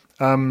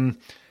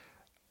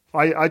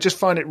 I just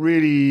find it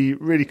really,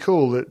 really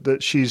cool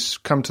that she's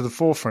come to the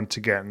forefront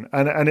again.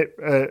 And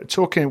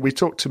we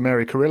talked to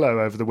Mary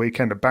Carrillo over the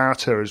weekend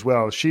about her as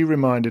well. She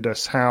reminded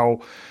us how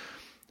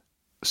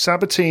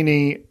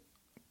Sabatini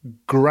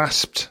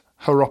grasped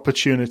her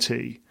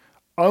opportunity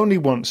only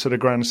once at a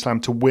Grand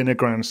Slam to win a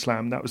Grand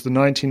Slam. That was the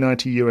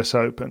 1990 US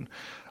Open.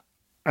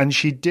 And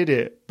she did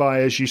it by,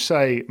 as you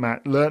say,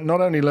 Matt,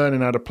 not only learning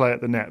how to play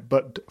at the net,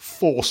 but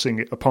forcing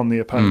it upon the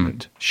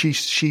opponent. She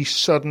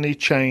suddenly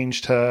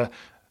changed her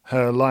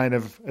line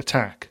of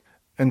attack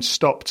and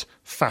stopped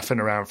faffing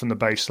around from the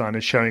baseline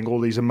and showing all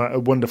these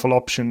wonderful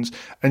options,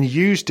 and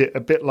used it a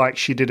bit like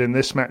she did in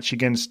this match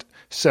against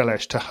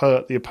Seles to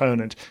hurt the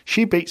opponent.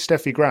 She beat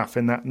Steffi Graf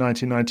in that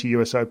 1990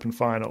 US Open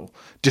final,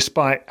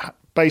 despite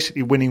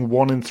basically winning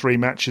 1 in 3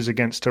 matches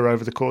against her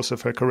over the course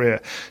of her career.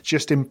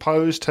 Just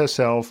imposed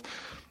herself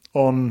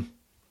on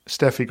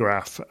Steffi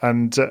Graf.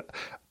 And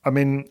I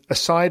mean,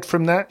 aside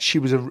from that, she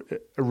was a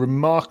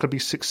remarkably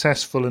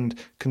successful and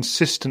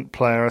consistent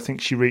player. I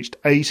think she reached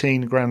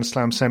 18 Grand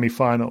Slam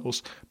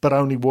semi-finals, but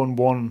only won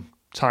 1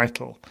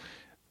 title.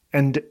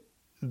 And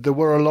there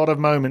were a lot of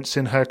moments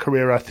in her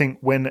career, I think,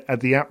 when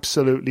at the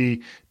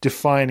absolutely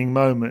defining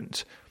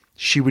moment,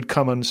 she would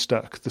come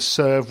unstuck. The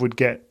serve would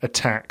get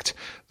attacked.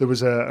 There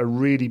was a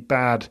really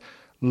bad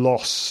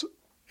loss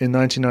in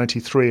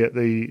 1993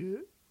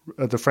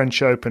 at the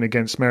French Open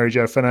against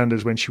Mary-Jo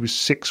Fernandez when she was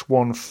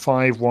 6-1,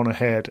 5-1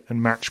 ahead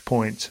and match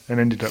point and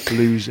ended up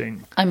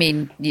losing. I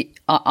mean,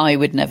 I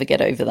would never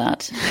get over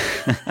that.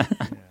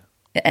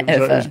 It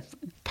was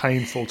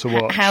painful to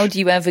watch. How do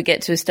you ever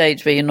get to a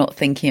stage where you're not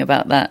thinking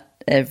about that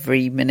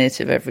every minute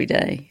of every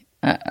day?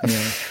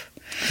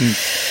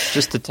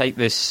 Just to take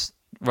this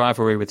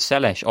rivalry with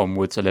Seles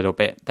onwards a little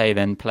bit, they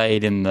then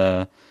played in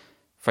the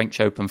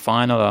French Open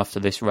final after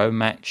this Rome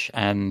match,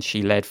 and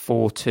she led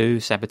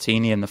 4-2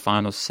 Sabatini in the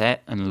final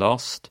set and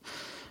lost.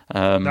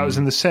 That was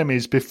in the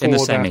semis before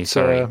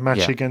that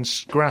match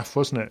against Graf,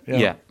 wasn't it?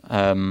 Yeah.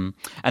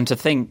 And to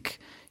think,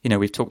 you know,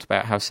 we've talked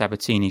about how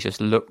Sabatini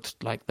just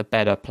looked like the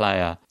better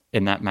player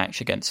in that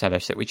match against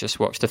Seles that we just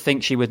watched. To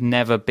think she would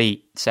never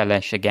beat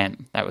Seles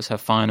again. That was her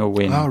final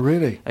win. Oh,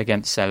 really?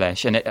 Against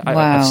Seles. And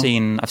wow. I've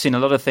seen a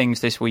lot of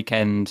things this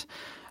weekend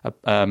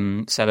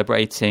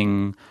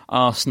celebrating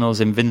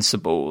Arsenal's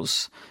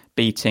invincibles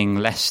beating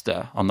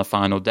Leicester on the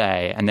final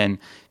day, and then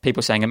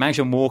people saying,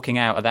 imagine walking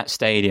out of that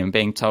stadium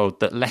being told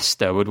that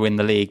Leicester would win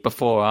the league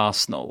before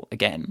Arsenal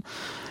again.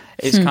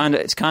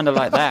 It's kind of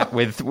like that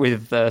with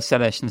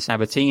Selesh and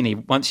Sabatini.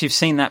 Once you've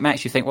seen that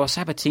match, you think, well,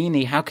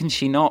 Sabatini, how can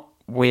she not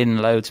win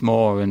loads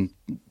more and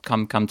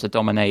come to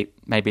dominate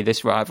maybe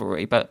this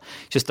rivalry? But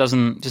it just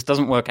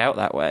doesn't work out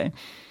that way.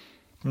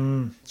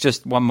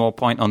 Just one more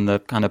point on the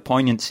kind of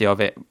poignancy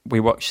of it. We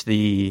watched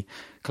the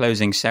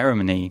closing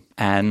ceremony,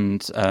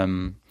 and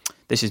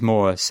this is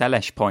more a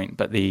Selesh point,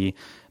 but the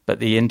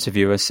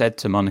interviewer said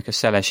to Monica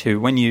Seles, who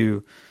when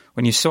you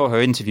saw her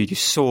interviewed, you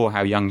saw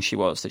how young she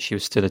was, that she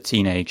was still a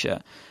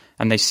teenager,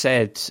 and they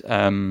said,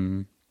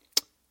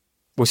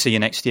 "We'll see you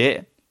next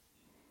year."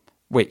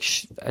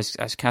 Which,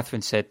 as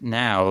Catherine said,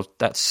 now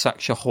that's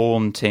such a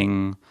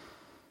haunting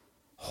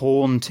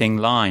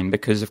line,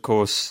 because of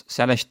course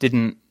Selesh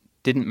didn't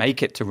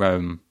make it to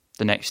Rome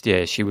the next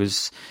year.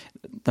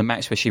 The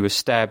match where she was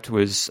stabbed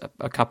was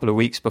a couple of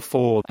weeks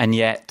before, and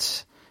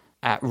yet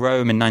at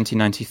Rome in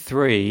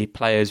 1993,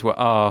 players were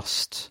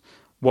asked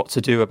what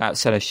to do about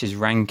Selesh's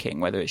ranking,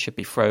 whether it should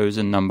be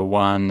frozen number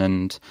one,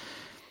 and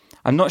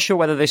I'm not sure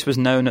whether this was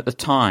known at the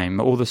time.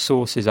 All the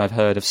sources I've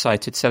heard have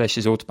cited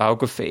Selesh's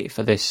autobiography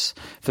for this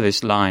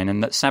line,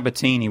 and that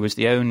Sabatini was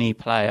the only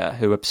player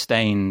who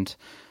abstained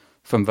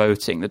from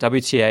voting. The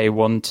WTA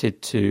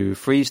wanted to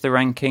freeze the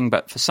ranking,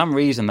 but for some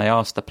reason they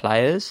asked the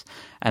players,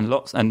 and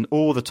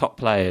all the top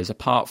players,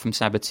 apart from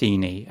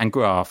Sabatini and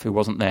Graf, who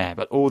wasn't there,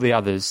 but all the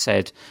others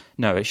said,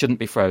 no, it shouldn't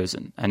be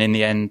frozen. And in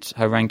the end,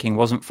 her ranking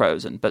wasn't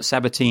frozen. But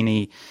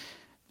Sabatini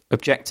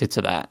objected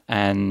to that,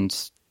 and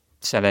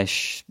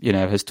Selesh,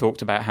 has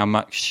talked about how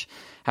much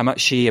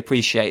she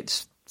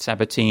appreciates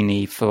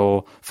Sabatini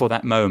for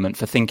that moment,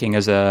 for thinking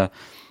as a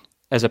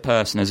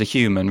person, as a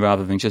human,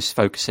 rather than just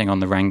focusing on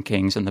the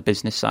rankings and the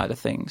business side of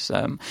things.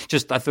 I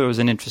thought it was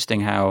an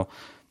interesting how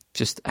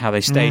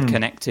they stayed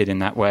connected in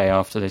that way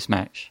after this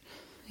match.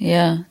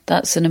 Yeah,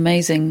 that's an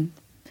amazing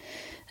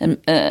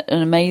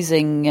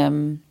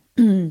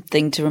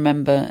thing to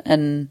remember.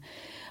 And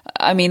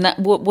I mean,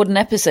 what an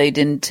episode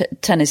in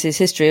tennis's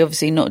history.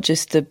 Obviously, not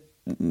just the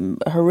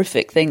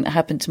horrific thing that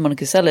happened to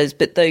Monica Seles,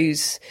 but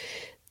those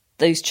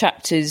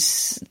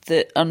chapters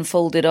that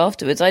unfolded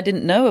afterwards. I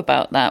didn't know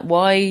about that.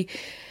 Why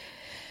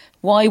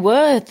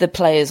were the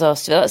players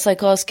asked to vote? That's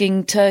like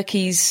asking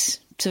turkeys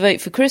to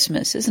vote for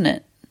Christmas, isn't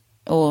it?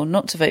 Or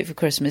not to vote for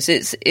Christmas.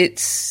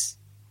 It's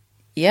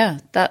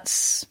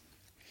that's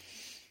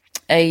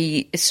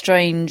a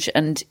strange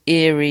and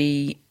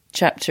eerie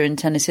chapter in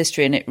tennis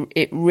history, and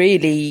it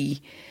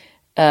really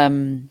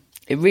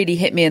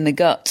hit me in the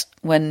gut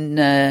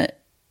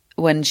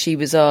when she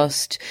was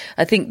asked.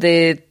 I think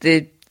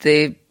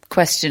the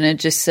questioner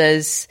just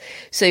says,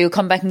 "So you'll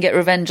come back and get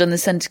revenge on the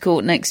centre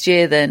court next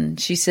year then?"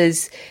 She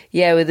says,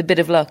 "Yeah, with a bit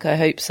of luck, I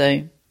hope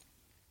so."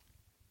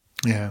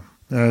 Yeah,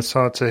 it's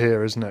hard to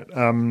hear, isn't it?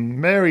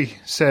 Mary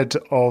said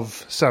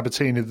of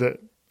Sabatini that,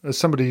 as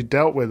somebody who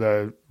dealt with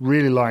her,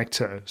 really liked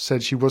her,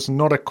 said she was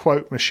not a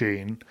quote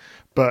machine,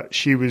 but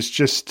she was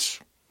just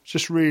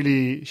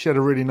really, she had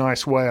a really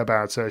nice way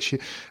about her.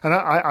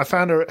 I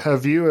found her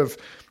view of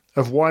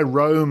why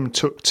Rome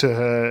took to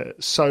her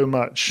so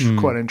much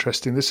quite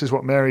interesting. This is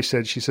what Mary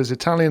said. She says,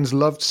 Italians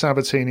loved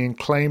Sabatini and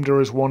claimed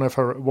her as one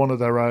of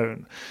their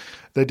own.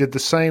 They did the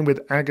same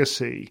with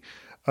Agassi.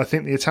 I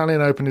think the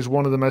Italian Open is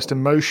one of the most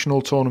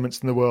emotional tournaments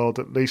in the world,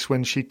 at least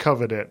when she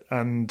covered it.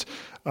 And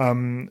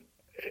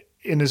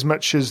in as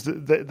much as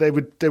they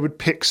would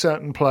pick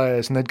certain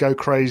players and they'd go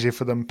crazy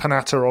for them.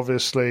 Panatta,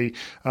 obviously,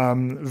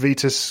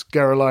 Vitas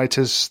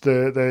Gerulaitis,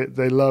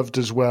 they loved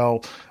as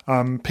well.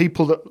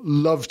 People that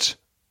loved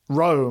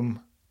Rome,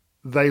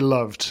 they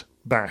loved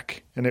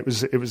back, and it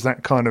was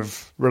that kind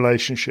of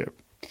relationship.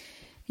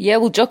 Yeah,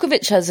 well,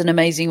 Djokovic has an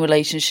amazing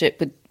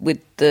relationship with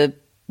the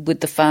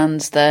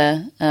fans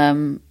there.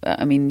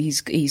 I mean,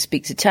 he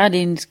speaks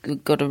Italian, he's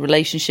got a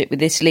relationship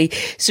with Italy.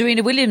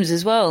 Serena Williams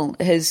as well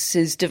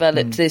has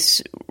developed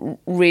this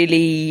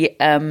really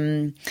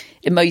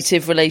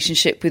emotive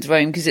relationship with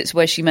Rome, because it's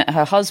where she met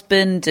her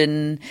husband,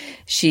 and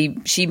she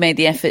made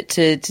the effort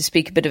to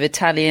speak a bit of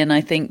Italian,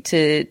 I think,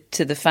 to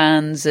the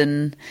fans.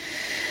 And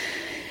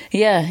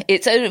yeah,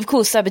 it's, of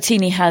course,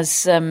 Sabatini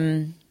has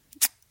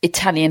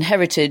Italian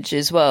heritage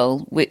as well,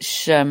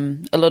 which a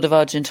lot of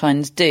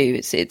Argentines do.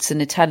 It's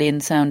an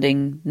Italian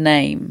sounding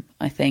name,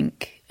 I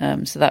think,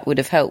 so that would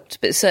have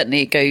helped. But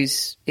certainly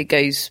it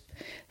goes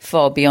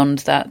far beyond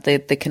that.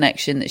 The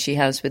connection that she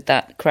has with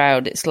that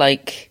crowd, it's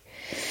like,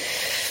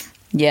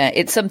 yeah,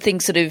 it's something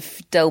sort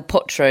of Del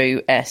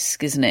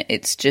Potro-esque, isn't it?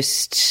 It's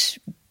just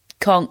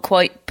can't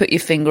quite put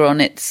your finger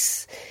on.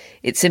 It's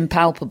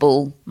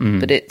impalpable,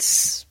 but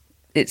it's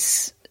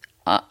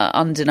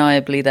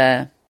undeniably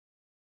there.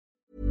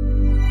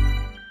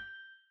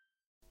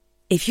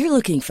 If you're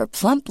looking for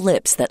plump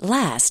lips that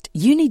last,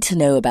 you need to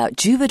know about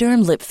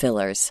Juvederm lip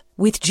fillers.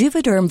 With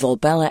Juvederm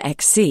Volbella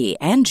XC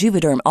and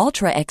Juvederm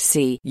Ultra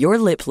XC, your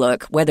lip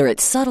look, whether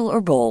it's subtle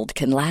or bold,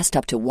 can last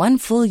up to 1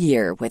 full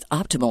year with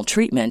optimal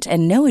treatment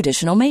and no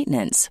additional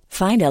maintenance.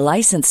 Find a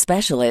licensed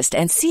specialist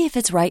and see if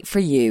it's right for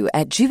you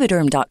at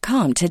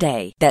Juvederm.com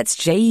today. That's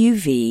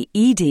JUVEDERM.com.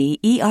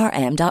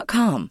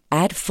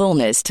 Add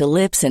fullness to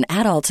lips in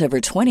adults over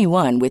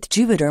 21 with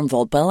Juvederm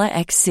Volbella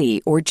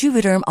XC or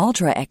Juvederm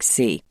Ultra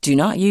XC. Do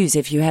not use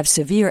if you have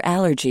severe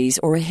allergies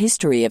or a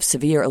history of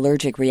severe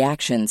allergic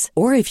reactions,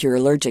 or if you're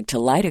allergic to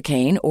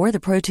lidocaine or the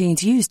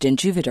proteins used in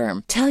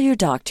Juvederm. Tell your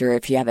doctor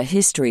if you have a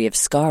history of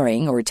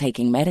scarring or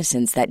taking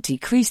medicines that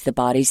decrease the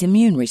body's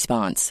immune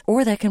response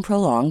or that can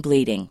prolong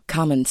bleeding.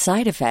 Common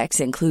side effects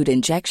include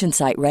injection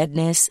site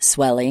redness,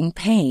 swelling,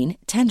 pain,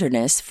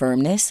 tenderness,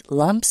 firmness,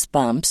 lumps,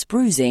 bumps,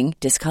 bruising,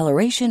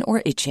 discoloration,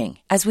 or itching.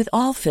 As with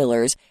all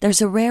fillers,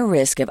 there's a rare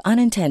risk of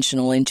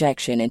unintentional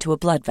injection into a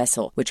blood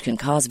vessel, which can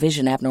cause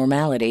vision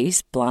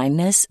abnormalities,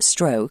 blindness,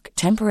 stroke,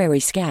 temporary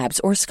scabs,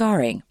 or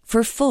scarring.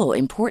 For full,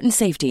 important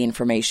safety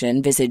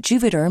information, visit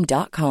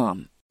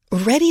Juvederm.com.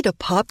 Ready to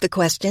pop the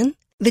question?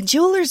 The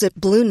jewelers at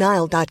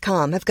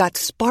BlueNile.com have got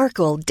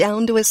sparkle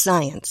down to a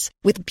science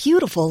with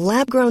beautiful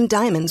lab-grown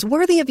diamonds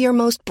worthy of your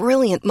most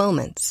brilliant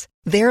moments.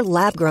 Their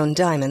lab-grown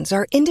diamonds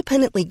are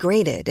independently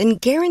graded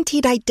and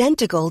guaranteed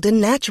identical to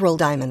natural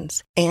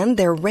diamonds, and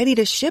they're ready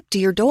to ship to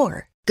your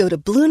door. Go to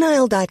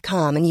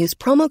BlueNile.com and use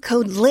promo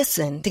code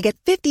LISTEN to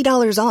get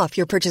 $50 off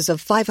your purchase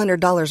of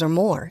 $500 or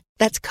more.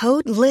 That's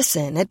code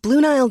LISTEN at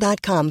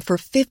BlueNile.com for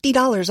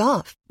 $50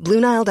 off.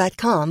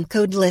 BlueNile.com,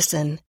 code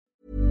LISTEN.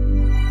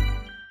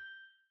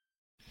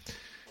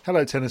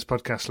 Hello, Tennis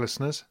Podcast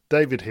listeners.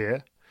 David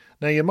here.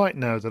 Now, you might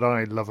know that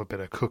I love a bit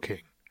of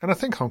cooking, and I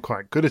think I'm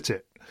quite good at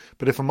it.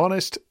 But if I'm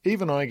honest,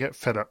 even I get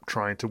fed up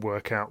trying to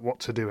work out what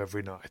to do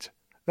every night.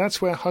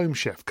 That's where Home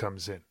Chef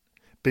comes in.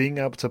 Being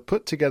able to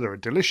put together a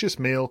delicious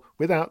meal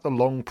without the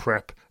long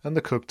prep and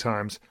the cook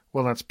times,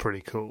 well, that's pretty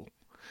cool.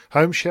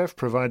 Home Chef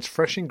provides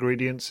fresh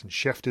ingredients and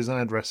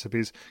chef-designed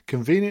recipes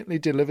conveniently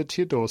delivered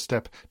to your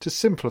doorstep to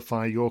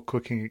simplify your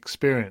cooking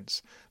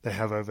experience. They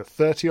have over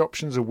 30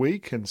 options a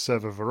week and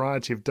serve a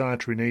variety of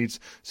dietary needs,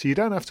 so you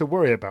don't have to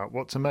worry about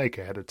what to make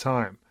ahead of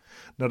time.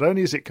 Not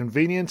only is it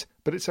convenient,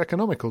 but it's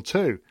economical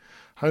too.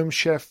 Home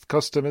Chef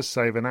customers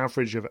save an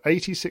average of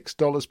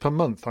 $86 per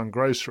month on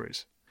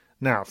groceries.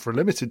 Now, for a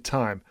limited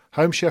time,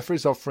 Home Chef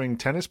is offering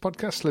Tennis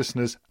Podcast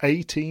listeners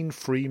 18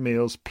 free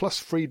meals plus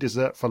free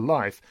dessert for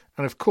life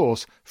and, of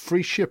course,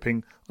 free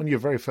shipping on your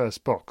very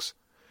first box.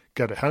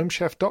 Go to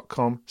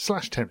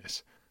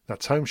homechef.com/tennis.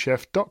 That's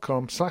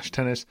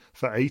homechef.com/tennis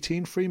for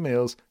 18 free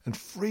meals and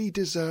free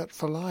dessert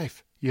for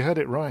life. You heard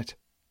it right.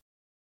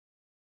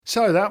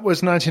 So that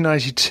was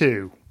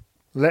 1992.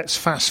 Let's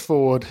fast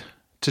forward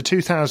to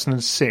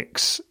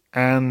 2006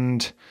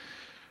 and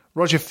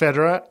Roger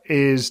Federer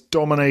is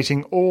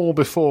dominating all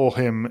before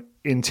him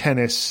in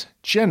tennis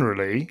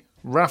generally.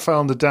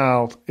 Rafael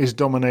Nadal is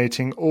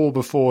dominating all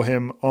before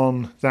him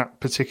on that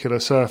particular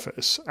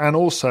surface and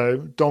also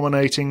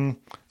dominating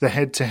the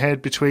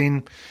head-to-head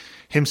between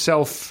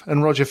himself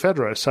and Roger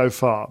Federer so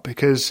far,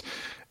 because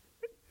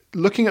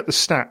looking at the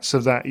stats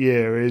of that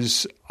year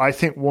is, I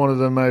think, one of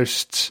the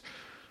most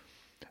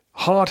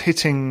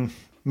hard-hitting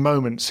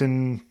moments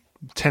in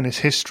tennis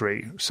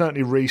history,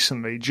 certainly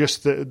recently,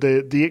 just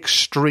the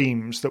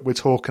extremes that we're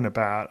talking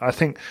about. I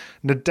think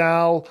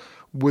Nadal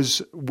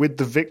was, with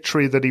the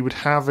victory that he would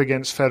have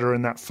against Federer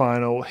in that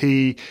final,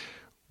 he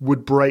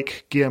would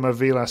break Guillermo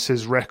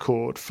Vilas's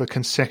record for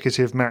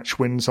consecutive match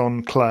wins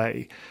on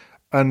clay.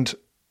 And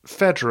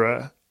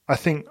Federer, I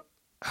think,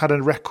 had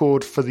a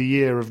record for the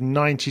year of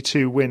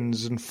 92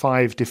 wins and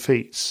 5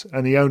 defeats,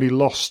 and he only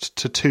lost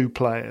to 2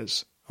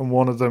 players. And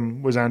one of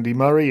them was Andy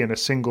Murray in a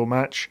single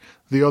match.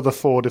 The other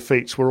 4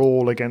 defeats were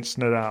all against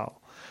Nadal.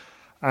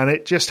 And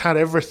it just had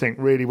everything,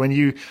 really.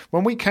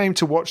 When we came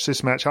to watch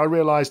this match, I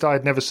realised I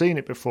had never seen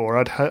it before.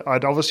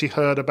 I'd obviously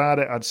heard about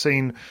it. I'd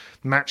seen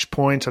Match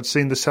Point. I'd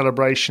seen the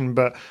celebration.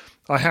 But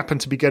I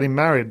happened to be getting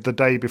married the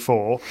day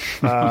before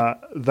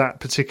that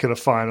particular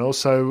final.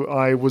 So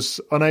I was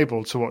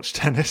unable to watch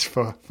tennis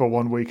for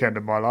one weekend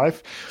of my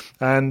life.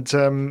 And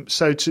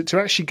so to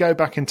actually go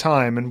back in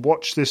time and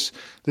watch this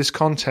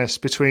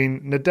contest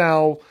between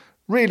Nadal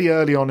really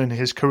early on in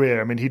his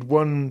career. I mean, he'd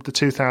won the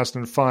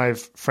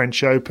 2005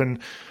 French Open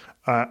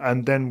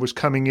and then was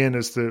coming in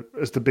as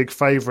the big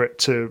favourite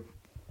to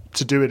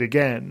do it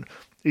again.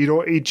 He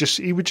would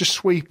just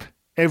sweep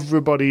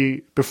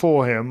everybody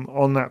before him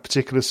on that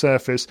particular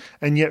surface,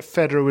 and yet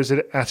Federer was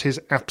at his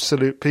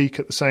absolute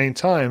peak at the same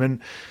time. And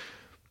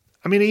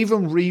I mean,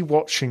 even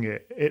rewatching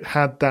it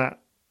had that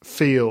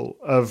feel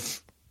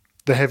of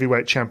the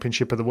heavyweight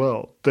championship of the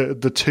world,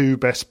 the 2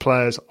 best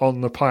players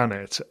on the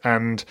planet,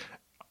 and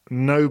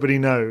nobody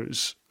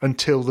knows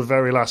until the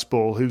very last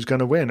ball who's going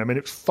to win. I mean,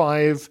 it was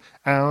 5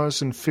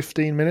 hours and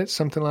 15 minutes,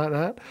 something like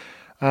that.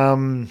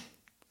 And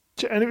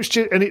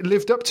it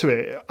lived up to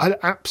it. I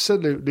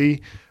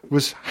absolutely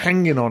was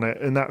hanging on it,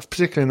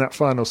 particularly in that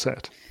final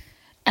set.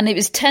 And it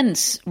was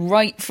tense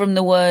right from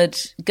the word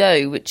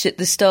go, which at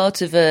the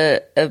start of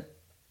a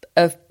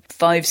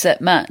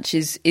 5-set match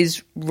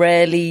is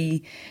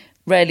rarely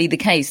the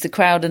case. The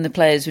crowd and the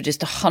players were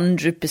just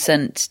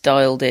 100%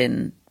 dialed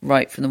in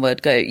right from the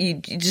word go. You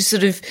just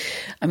sort of,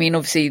 I mean,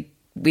 obviously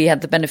we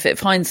had the benefit of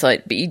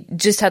hindsight, but you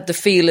just had the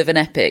feel of an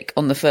epic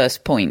on the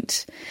first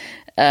point.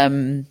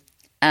 And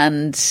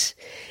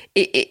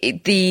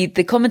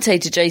the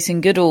commentator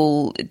Jason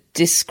Goodall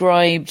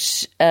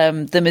described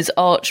them as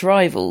arch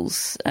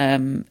rivals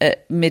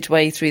at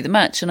midway through the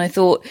match, and I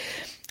thought,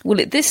 well,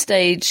 at this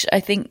stage, I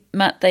think,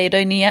 Matt, they had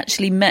only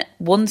actually met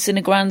once in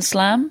a Grand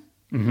Slam.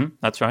 Mm-hmm,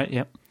 that's right.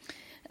 Yep.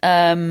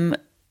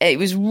 It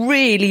was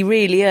really,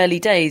 really early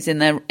days in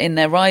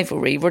their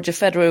rivalry. Roger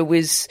Federer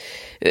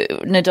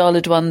Nadal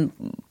had won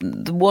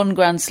the one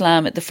Grand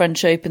Slam at the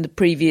French Open the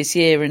previous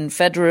year, and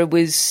Federer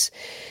was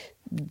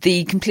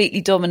the completely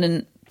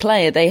dominant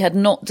player. They had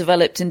not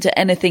developed into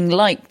anything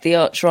like the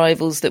arch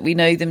rivals that we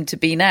know them to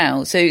be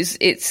now. So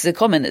it's a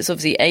comment that's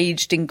obviously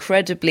aged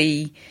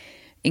incredibly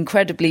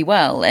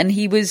well. And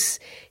he was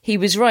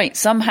right.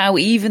 Somehow,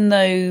 even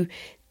though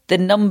the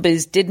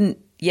numbers didn't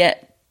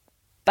yet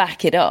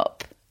back it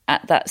up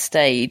at that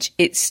stage,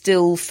 it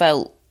still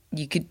felt,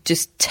 you could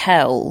just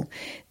tell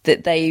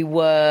that they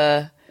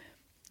were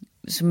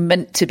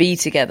meant to be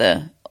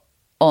together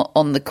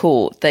on the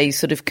court. They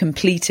sort of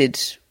completed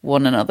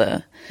one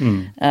another.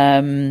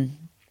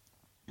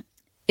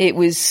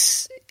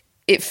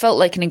 It felt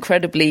like an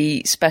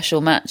incredibly special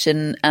match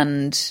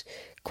and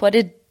quite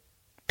a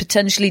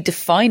potentially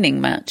defining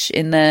match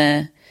in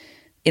their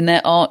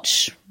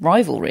arch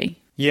rivalry.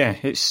 Yeah,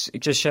 it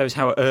just shows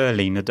how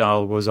early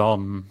Nadal was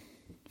on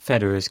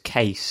Federer's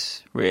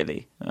case,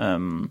 really.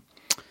 I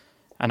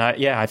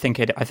think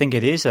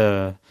it is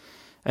an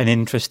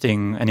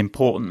interesting and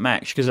important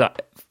match, because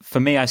for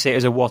me, I see it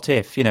as a what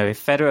if. You know,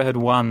 if Federer had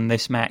won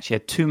this match, he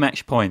had 2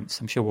 match points.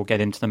 I'm sure we'll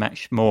get into the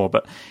match more,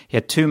 but he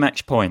had 2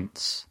 match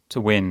points to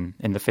win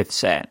in the 5th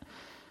set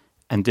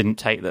and didn't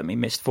take them. He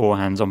missed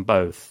forehands on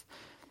both.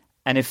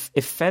 And if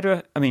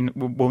Federer, I mean,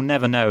 we'll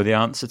never know the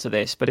answer to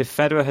this, but if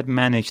Federer had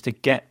managed to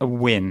get a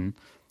win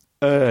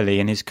early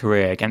in his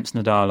career against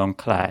Nadal on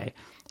clay,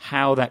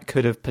 how that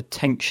could have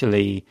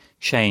potentially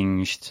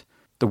changed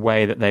the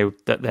way that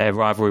their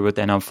rivalry would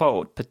then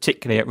unfold,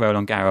 particularly at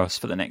Roland Garros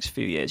for the next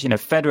few years. You know,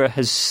 Federer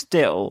has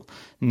still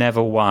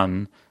never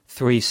won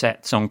 3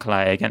 sets on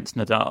clay against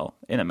Nadal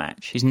in a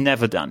match. He's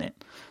never done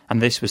it.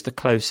 And this was the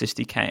closest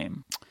he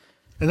came.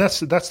 And that's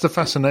the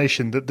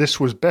fascination, that this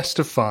was best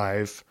of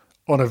 5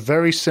 on a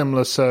very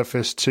similar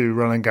surface to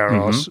Roland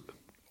Garros.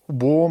 Mm-hmm.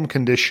 Warm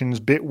conditions,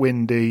 bit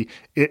windy.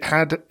 It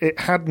had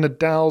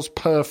Nadal's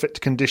perfect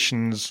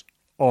conditions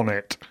on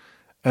it,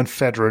 and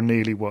Federer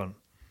nearly won.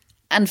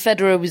 And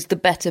Federer was the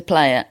better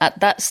player at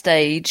that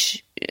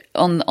stage.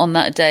 On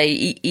that day,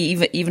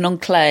 even on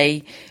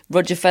clay,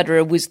 Roger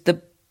Federer was the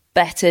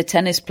better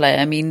tennis player.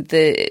 I mean,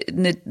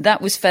 that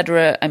was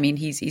Federer. I mean,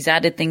 he's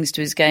added things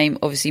to his game,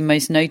 obviously,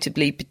 most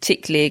notably,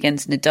 particularly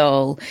against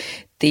Nadal.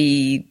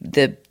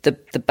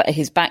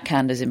 His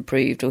backhand has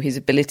improved, or his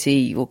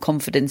ability or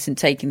confidence in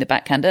taking the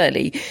backhand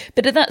early.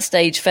 But at that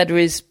stage, Federer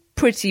is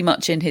pretty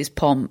much in his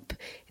pomp,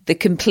 the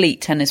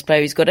complete tennis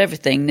player. He's got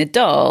everything.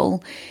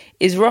 Nadal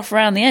is rough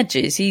around the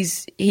edges.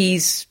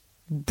 He's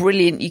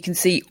brilliant. You can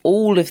see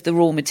all of the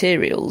raw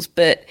materials,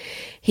 but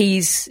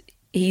he's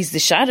the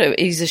shadow.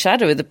 He's the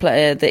shadow of the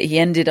player that he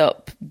ended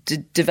up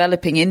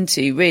developing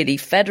into. Really,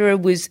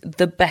 Federer was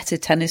the better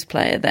tennis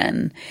player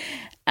then,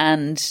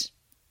 and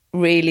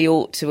really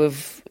ought to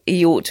have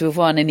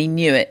won, and he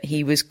knew it.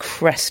 He was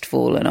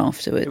crestfallen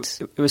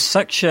afterwards. It was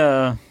such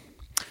a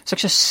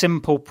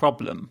simple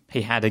problem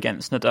he had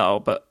against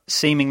Nadal, but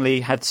seemingly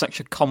had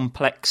such a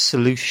complex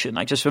solution.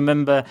 I just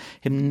remember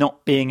him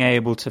not being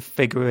able to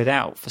figure it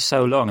out for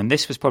so long, and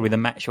this was probably the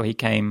match where he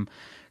came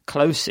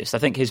closest. I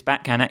think his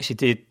backhand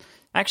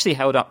actually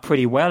held up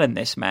pretty well in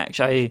this match.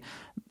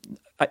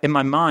 In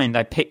my mind,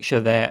 I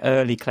picture their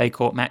early clay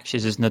court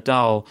matches as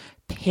Nadal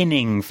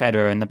pinning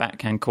Federer in the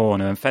backhand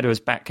corner, and Federer's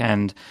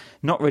backhand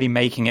not really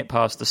making it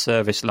past the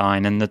service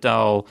line, and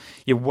Nadal,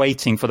 you're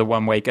waiting for the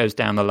one where he goes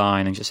down the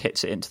line and just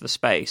hits it into the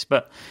space.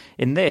 But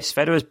in this,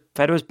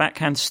 Federer's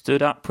backhand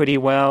stood up pretty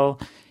well.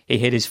 He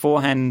hit his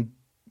forehand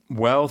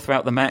well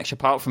throughout the match,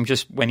 apart from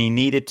just when he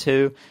needed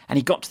to, and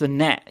he got to the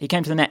net. He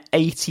came to the net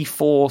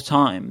 84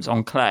 times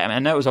on clay. I mean, I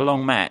know it was a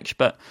long match,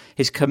 but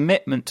his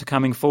commitment to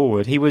coming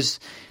forward, he was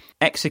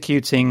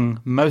executing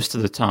most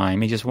of the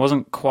time. He just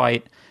wasn't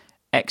quite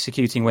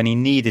executing when he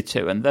needed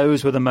to, and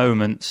those were the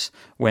moments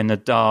when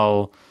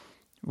Nadal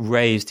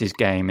raised his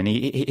game, and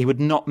he would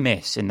not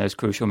miss in those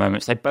crucial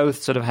moments. They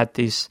both sort of had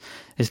this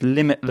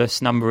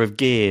limitless number of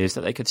gears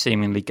that they could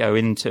seemingly go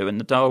into,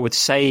 and Nadal would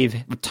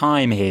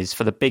time his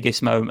for the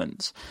biggest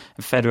moments,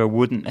 and Federer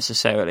wouldn't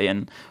necessarily.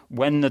 And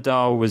when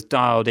Nadal was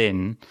dialed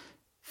in,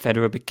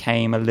 Federer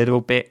became a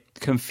little bit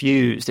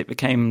confused. It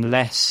became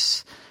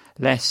less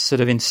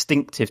sort of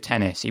instinctive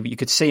tennis. You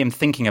could see him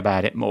thinking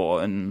about it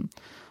more, and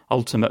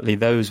ultimately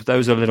those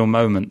are little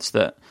moments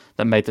that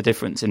made the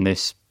difference in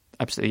this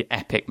absolutely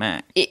epic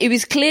match. It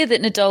was clear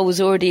that Nadal was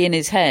already in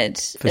his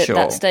head at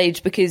that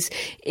stage, because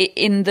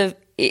in the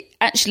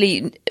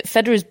actually,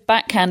 Federer's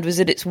backhand was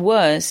at its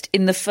worst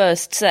in the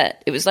first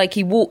set. It was like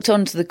he walked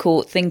onto the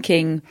court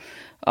thinking,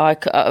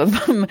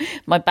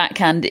 my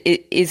backhand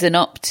isn't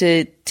up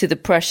to the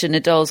pressure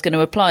Nadal's going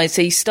to apply.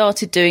 So he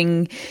started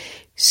doing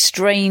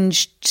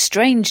strange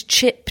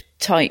chip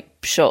type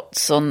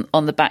shots on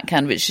the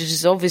backhand, which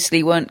just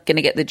obviously weren't going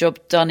to get the job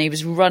done. He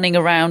was running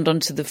around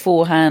onto the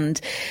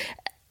forehand.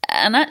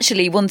 And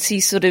actually, once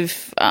he sort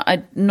of,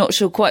 I'm not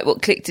sure quite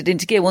what clicked it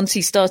into gear, once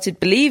he started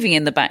believing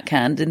in the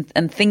backhand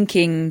and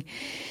thinking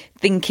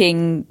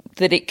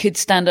that it could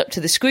stand up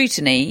to the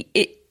scrutiny,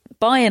 it,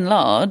 by and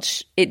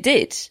large, it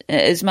did.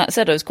 As Matt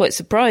said, I was quite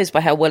surprised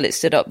by how well it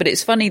stood up. But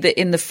it's funny that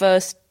in the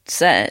first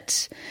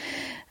set,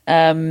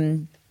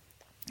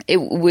 it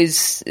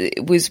was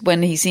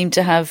when he seemed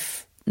to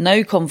have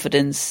no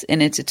confidence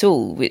in it at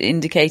all. It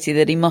indicated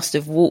that he must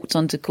have walked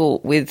onto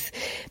court with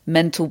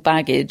mental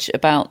baggage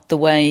about the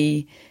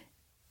way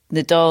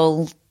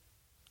Nadal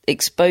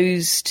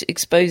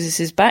exposes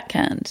his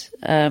backhand,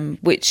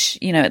 which,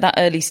 you know, at that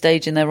early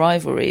stage in their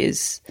rivalry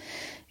is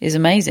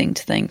amazing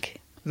to think.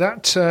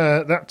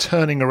 That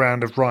turning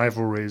around of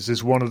rivalries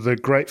is one of the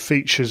great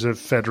features of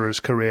Federer's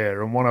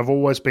career, and one I've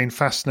always been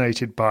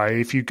fascinated by.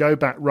 If you go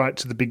back right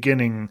to the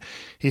beginning,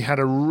 he had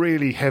a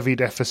really heavy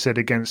deficit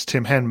against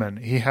Tim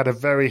Henman. He had a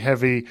very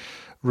heavy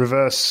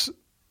reverse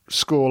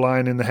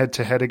scoreline in the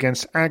head-to-head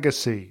against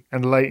Agassi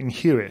and Leighton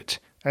Hewitt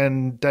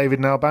and David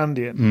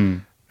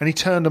Nalbandian. And he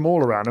turned them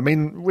all around. I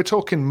mean, we're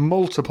talking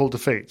multiple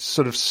defeats,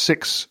 sort of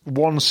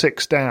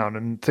 1-6 down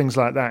and things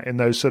like that in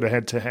those sort of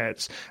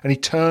head-to-heads. And he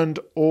turned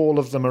all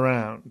of them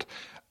around.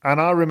 And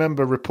I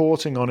remember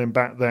reporting on him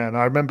back then.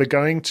 I remember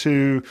going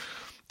to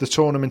the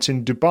tournament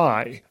in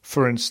Dubai,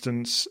 for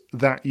instance,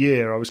 that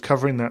year. I was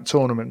covering that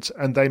tournament,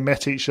 and they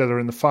met each other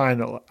in the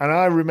final. And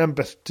I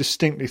remember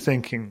distinctly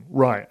thinking,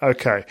 right,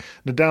 okay,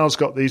 Nadal's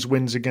got these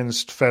wins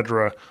against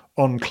Federer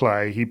on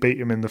clay. He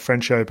beat him in the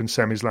French Open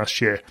semis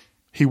last year.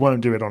 He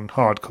won't do it on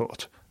hard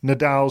court.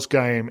 Nadal's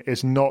game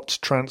is not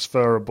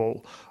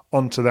transferable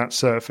onto that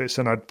surface.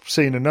 And I'd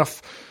seen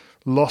enough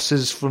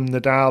losses from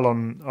Nadal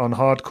on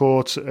hard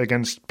court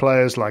against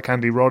players like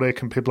Andy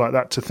Roddick and people like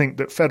that to think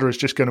that Federer's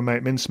just going to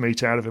make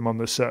mincemeat out of him on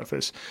the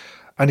surface.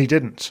 And he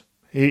didn't.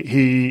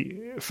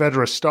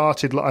 Federer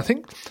started, I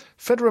think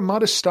Federer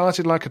might have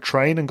started like a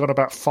train and got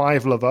about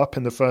 5-love up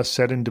in the first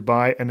set in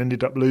Dubai and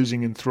ended up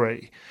losing in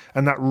 3.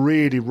 And that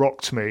really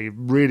rocked me,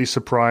 really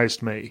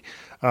surprised me.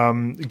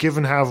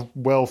 Given how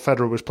well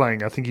Federer was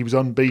playing, I think he was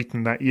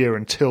unbeaten that year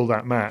until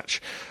that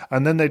match.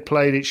 And then they'd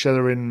played each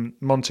other in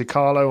Monte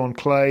Carlo on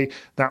clay.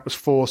 That was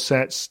 4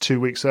 sets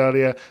 2 weeks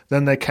earlier.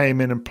 Then they came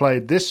in and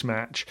played this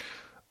match.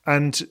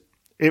 And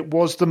it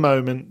was the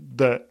moment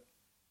that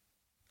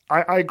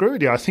I agree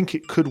with you. I think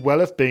it could well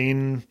have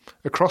been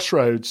a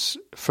crossroads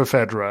for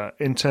Federer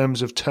in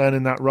terms of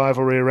turning that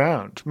rivalry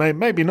around.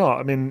 Maybe not.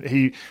 I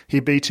mean, he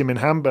beat him in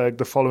Hamburg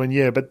the following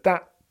year, but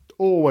that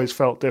always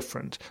felt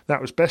different.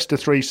 That was best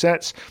of 3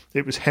 sets.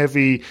 It was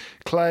heavy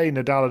clay.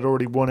 Nadal had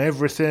already won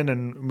everything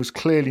and was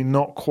clearly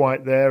not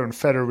quite there, and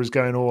Federer was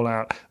going all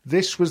out.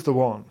 This was the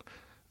one.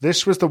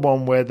 This was the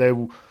one where they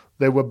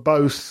were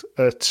both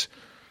at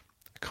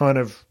kind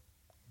of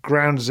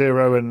ground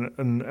zero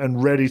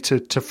and ready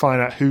to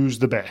find out who's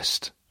the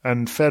best.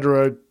 And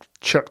Federer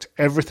chucked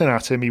everything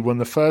at him. He won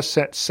the first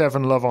set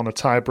 7-love on a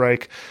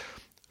tiebreak,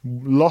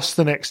 lost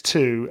the next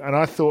 2, and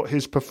I thought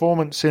his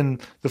performance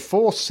in the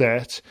 4th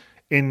set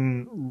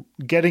in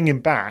getting him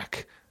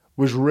back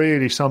was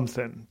really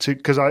something.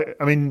 Because I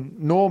mean,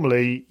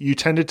 normally you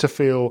tended to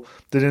feel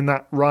that in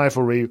that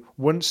rivalry,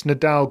 once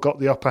Nadal got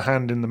the upper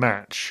hand in the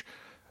match,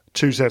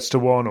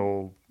 2-1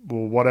 or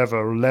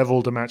whatever,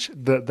 leveled a match,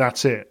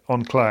 that's it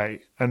on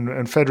clay. And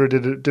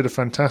Federer did a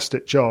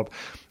fantastic job.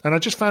 And I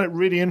just found it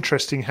really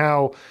interesting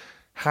how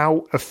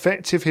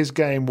effective his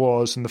game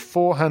was, and the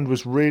forehand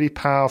was really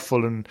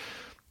powerful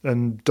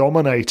and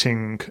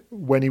dominating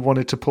when he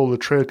wanted to pull the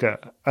trigger.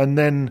 And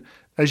then,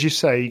 as you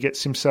say, he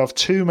gets himself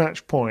 2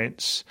 match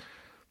points,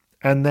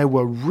 and they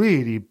were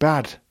really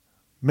bad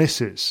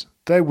misses.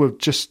 They were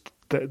just,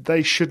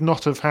 they should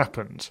not have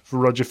happened for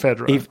Roger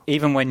Federer.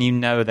 Even when you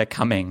know they're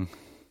coming.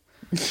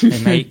 They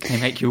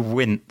make you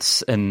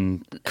wince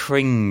and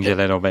cringe a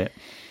little bit.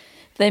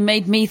 They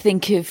made me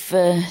think of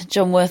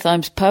John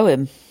Wertheim's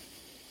poem.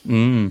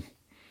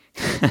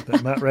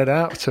 That Matt read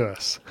out to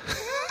us.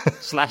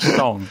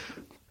 /song.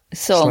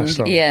 Song,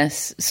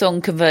 yes. Song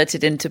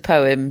converted into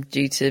poem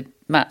due to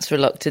Matt's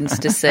reluctance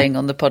to sing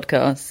on the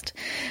podcast.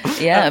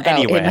 Yeah, about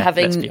anywhere,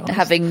 him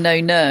having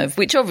no nerve,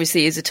 which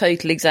obviously is a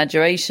total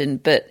exaggeration,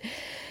 but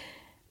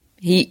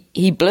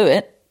he blew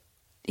it.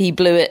 He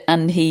blew it,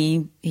 and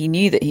he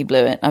knew that he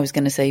blew it. I was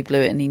going to say he blew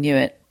it and he knew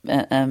it.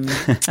 But I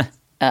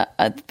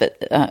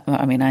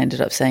mean, I ended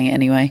up saying it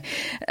anyway.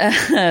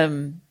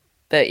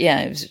 But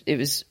yeah, it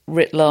was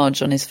writ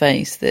large on his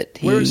face that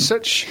he...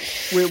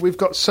 We've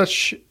got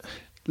such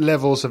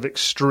levels of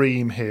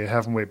extreme here,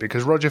 haven't we?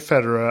 Because Roger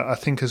Federer, I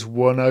think, has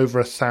won over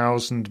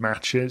 1,000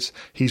 matches.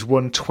 He's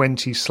won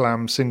 20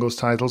 Slam singles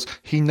titles.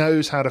 He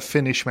knows how to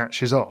finish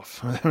matches off.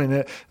 I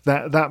mean,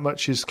 that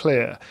much is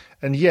clear.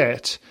 And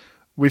yet,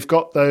 we've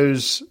got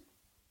that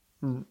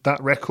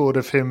record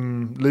of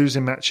him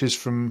losing matches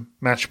from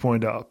match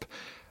point up.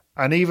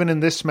 And even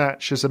in this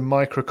match, as a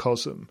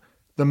microcosm,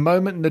 the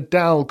moment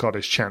Nadal got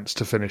his chance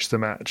to finish the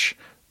match,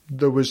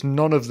 there was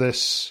none of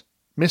this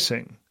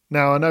missing.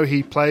 Now, I know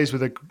he plays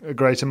with a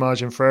greater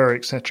margin for error,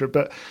 etc.,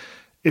 but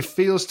it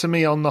feels to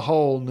me on the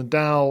whole,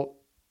 Nadal,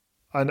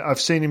 and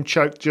I've seen him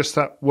choke just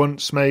that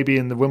once maybe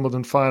in the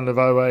Wimbledon final of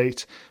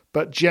 2008,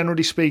 but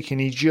generally speaking,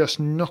 he just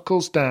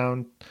knuckles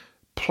down,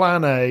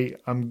 plan A,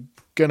 I'm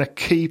going to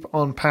keep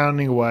on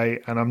pounding away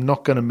and I'm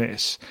not going to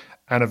miss,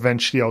 and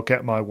eventually I'll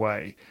get my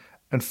way.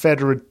 And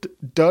Federer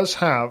does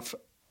have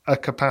a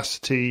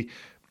capacity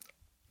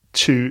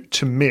to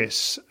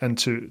miss and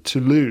to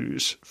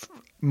lose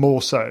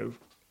more so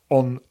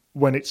on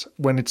when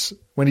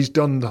he's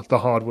done the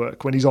hard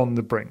work, when he's on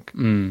the brink.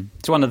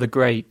 It's one of the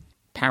great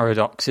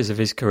paradoxes of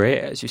his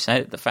career, as you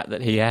said, the fact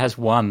that he has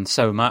won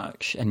so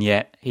much and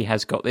yet he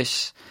has got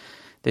this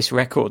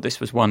record. This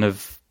was one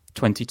of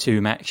 22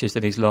 matches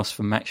that he's lost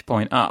from match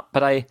point up.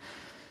 But I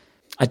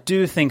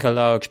do think a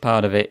large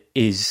part of it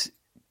is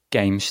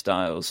game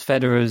styles.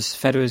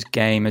 Federer's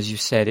game, as you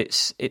said,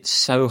 it's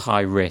so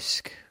high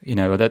risk. You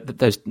know,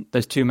 those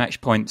 2 match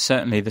points,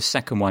 certainly the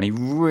second one, he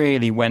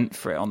really went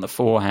for it on the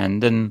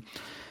forehand. And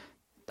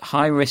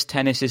high risk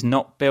tennis is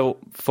not built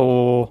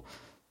for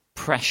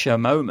pressure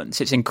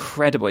moments. It's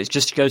incredible. It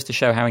just goes to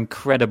show how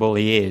incredible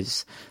he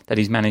is that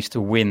he's managed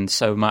to win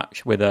so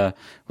much with a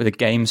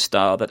game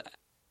style that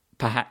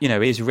perhaps, you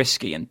know, is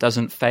risky and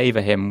doesn't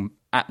favour him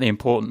at the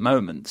important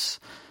moments.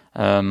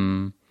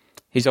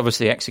 He's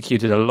obviously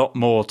executed a lot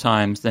more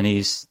times than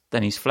he's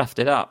fluffed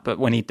it up, but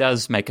when he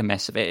does make a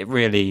mess of it, it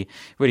really,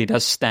 really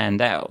does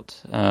stand out.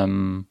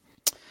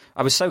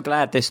 I was so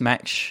glad this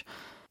match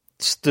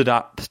stood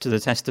up to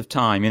the test of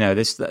time. You know,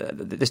 this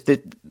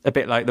a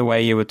bit like the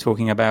way you were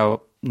talking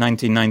about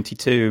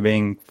 1992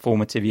 being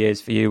formative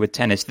years for you with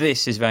tennis.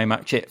 This is very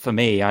much it for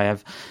me. I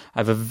have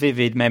a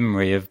vivid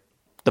memory of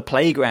the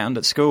playground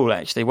at school,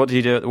 actually. What did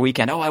you do at the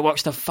weekend? Oh, I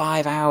watched a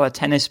 5-hour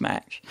tennis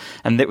match.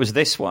 And it was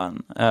this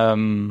one.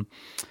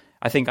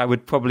 I think I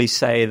would probably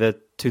say the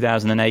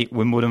 2008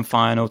 Wimbledon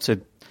final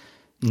to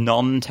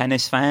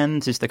non-tennis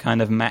fans is the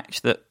kind of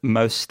match that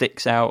most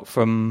sticks out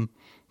from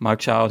my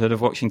childhood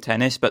of watching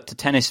tennis. But to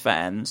tennis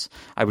fans,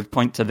 I would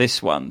point to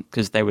this one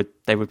because they would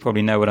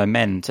probably know what I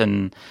meant.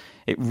 And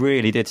it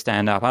really did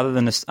stand up. Other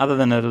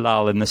than a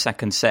lull in the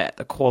second set,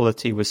 the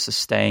quality was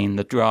sustained,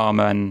 the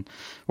drama, and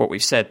what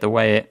we've said, the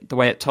way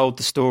it told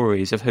the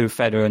stories of who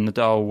Federer and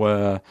Nadal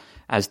were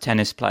as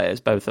tennis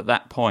players, both at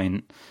that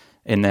point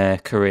in their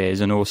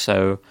careers and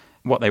also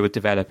what they would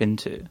develop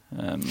into.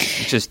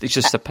 It's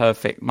just a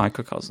perfect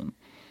microcosm.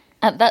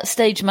 At that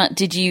stage, Matt,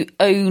 did you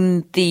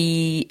own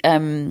the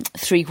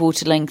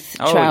 3/4 length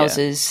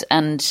trousers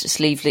and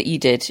sleeveless? You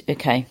did,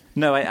 okay.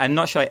 No, I'm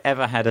not sure I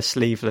ever had a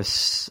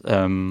sleeveless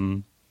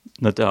Nadal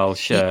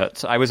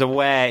shirt. I was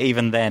aware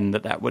even then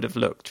that would have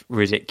looked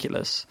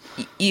ridiculous.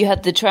 You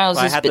had the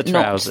trousers, but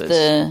not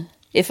the...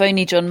 If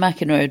only John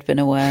McEnroe had been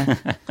aware.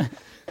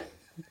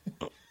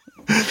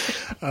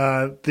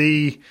 A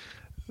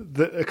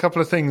couple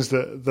of things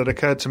that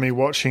occurred to me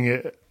watching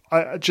it.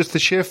 Just the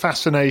sheer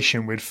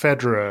fascination with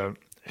Federer,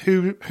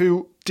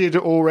 who did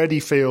already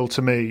feel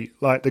to me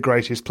like the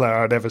greatest player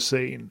I'd ever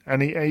seen,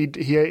 and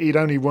he'd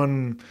only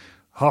won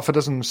half a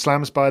dozen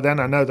slams by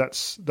then. I know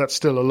that's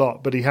still a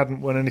lot, but he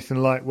hadn't won anything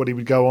like what he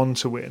would go on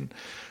to win.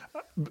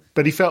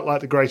 But he felt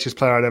like the greatest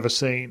player I'd ever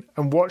seen,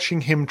 and watching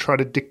him try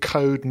to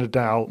decode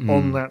Nadal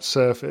on that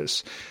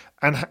surface,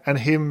 and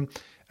him.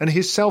 And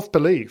his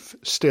self-belief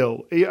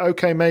still,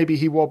 okay, maybe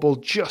he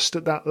wobbled just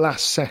at that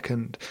last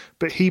second,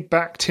 but he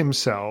backed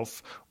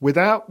himself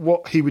without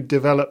what he would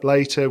develop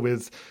later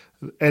with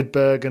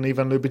Edberg and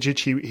Ivan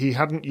Ljubičić. He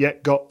hadn't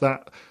yet got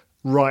that,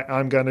 right,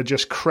 I'm going to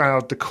just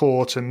crowd the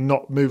court and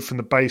not move from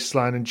the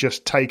baseline and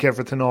just take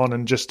everything on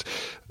and just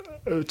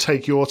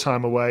take your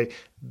time away.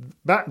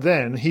 Back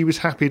then, he was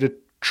happy to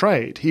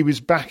trade. He was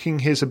backing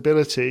his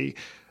ability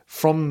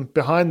from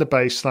behind the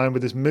baseline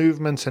with his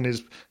movement and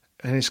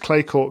his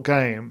clay court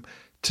game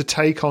to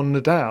take on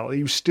Nadal.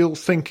 He was still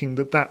thinking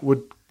that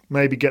would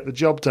maybe get the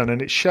job done,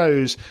 and it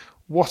shows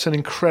what an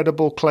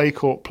incredible clay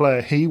court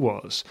player he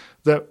was,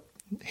 that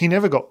he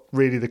never got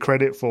really the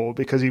credit for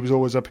because he was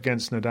always up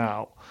against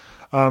Nadal.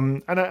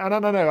 And I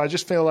don't know, I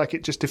just feel like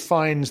it just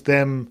defines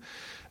them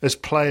as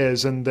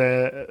players, and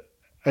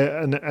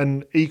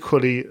and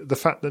equally the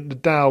fact that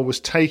Nadal was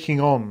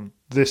taking on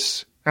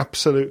this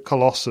absolute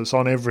colossus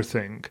on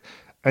everything,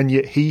 and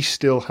yet he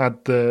still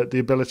had the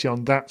ability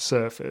on that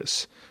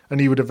surface, and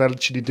he would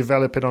eventually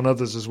develop it on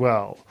others as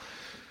well,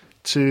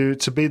 to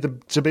be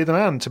the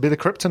man, to be the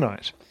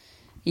kryptonite.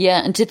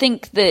 Yeah, and to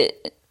think that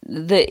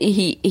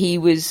he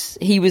was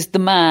the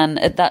man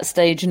at that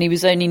stage, and he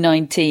was only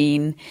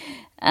 19,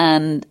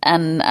 and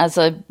as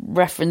I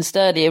referenced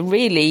earlier,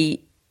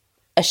 really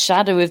a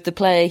shadow of the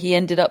player he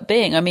ended up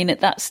being. I mean, at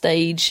that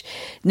stage,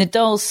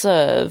 Nadal's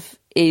serve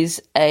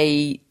is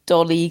a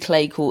dolly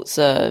clay court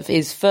serve.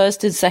 His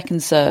first and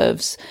second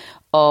serves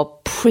are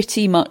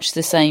pretty much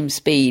the same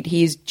speed.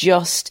 He's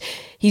just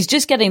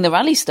getting the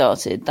rally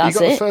started. That's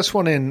it. He got the first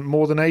one in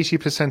more than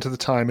 80% of the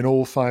time in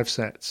all 5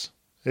 sets.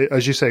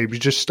 As you say, he's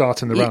just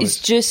starting the rallies.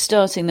 He's just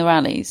starting the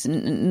rallies.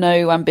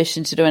 No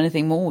ambition to do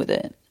anything more with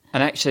it.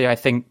 And actually, I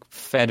think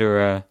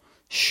Federer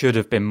should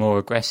have been more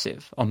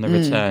aggressive on the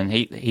return.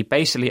 He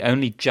basically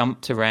only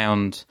jumped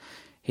around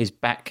his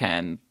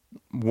backhand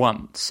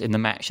once in the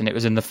match, and it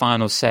was in the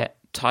final set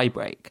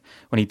tiebreak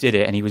when he did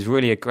it, and he was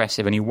really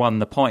aggressive and he won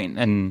the point.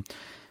 And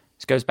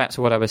this goes back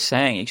to what I was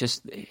saying.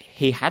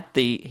 He had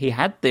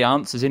the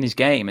answers in his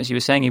game. As you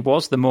were saying, he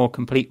was the more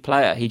complete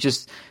player. He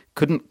just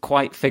couldn't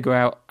quite figure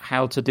out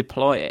how to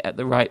deploy it at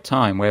the right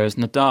time, whereas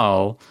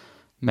Nadal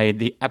made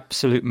the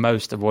absolute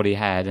most of what he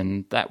had,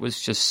 and that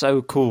was just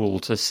so cool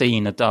to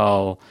see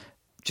Nadal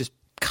just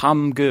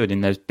come good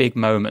in those big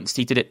moments.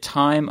 He did it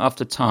time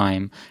after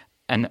time,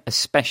 and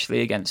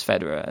especially against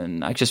Federer,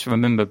 and I just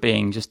remember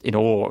being just in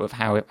awe of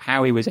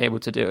how he was able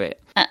to do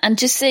it. And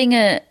just seeing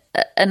a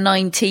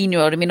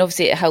 19-year-old, I mean,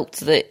 obviously it helped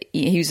that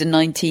he was a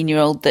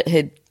 19-year-old that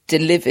had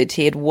delivered,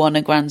 he had won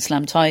a Grand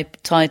Slam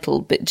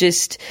title, but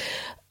just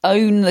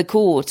own the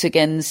court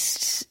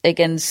against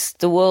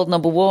the world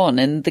number one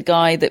and the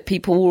guy that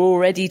people were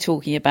already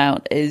talking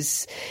about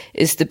is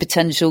the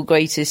potential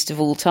greatest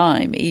of all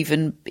time.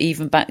 Even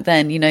back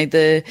then, you know,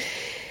 the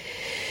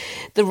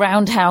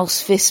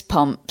roundhouse fist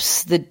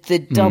pumps, the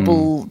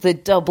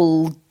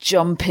double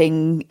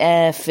jumping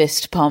air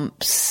fist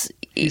pumps.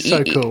 He's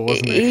so cool,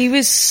 wasn't he? He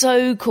was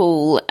so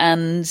cool,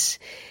 and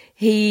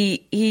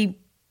he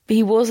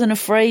wasn't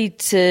afraid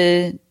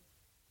to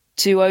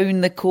own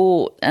the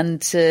court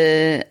and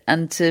to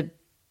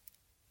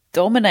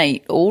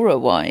dominate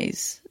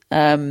aura-wise,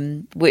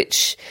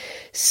 which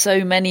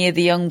so many of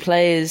the young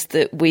players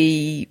that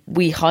we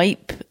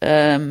hype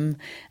and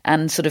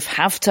sort of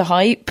have to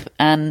hype,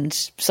 and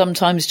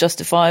sometimes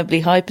justifiably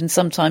hype and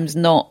sometimes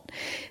not,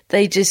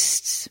 they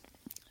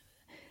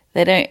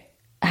don't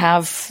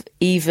have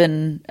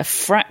even a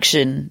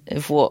fraction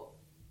of what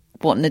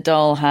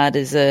Nadal had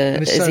as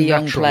a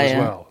young player. As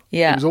well.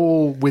 Yeah. It was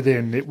all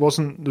within. There was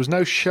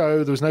no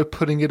show, there was no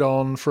putting it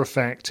on for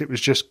effect. It was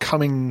just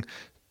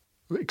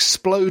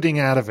exploding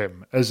out of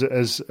him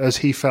as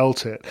he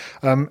felt it.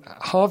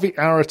 Harvey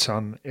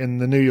Araton in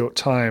the New York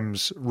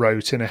Times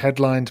wrote in a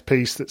headlined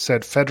piece that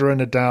said Federer and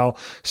Nadal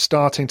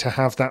starting to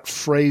have that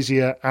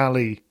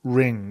Frazier-Ali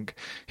ring.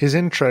 His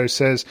intro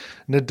says,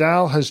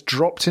 Nadal has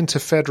dropped into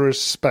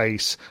Federer's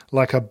space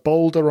like a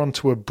boulder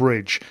onto a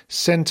bridge,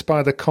 sent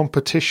by the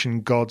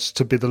competition gods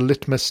to be the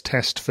litmus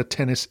test for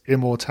tennis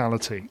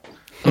immortality.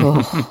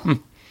 Oh.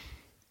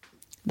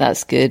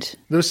 That's good.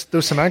 There was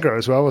some aggro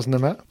as well, wasn't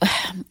there, Matt?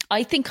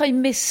 I think I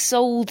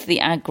missold the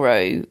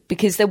aggro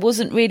because there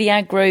wasn't really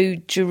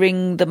aggro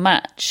during the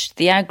match.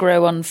 The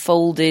aggro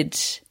unfolded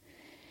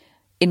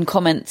in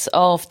comments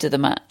after the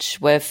match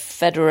where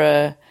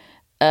Federer,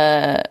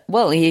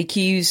 he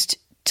accused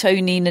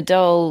Tony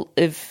Nadal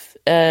of,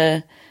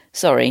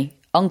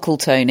 Uncle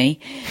Tony,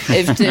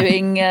 of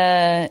doing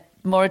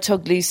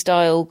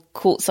Mouratoglou-style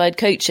courtside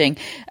coaching.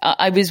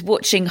 I was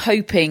watching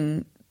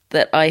hoping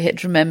that I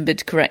had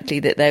remembered correctly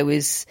that there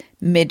was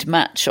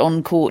mid-match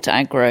on-court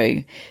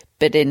aggro,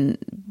 but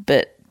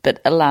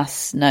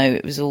alas, no,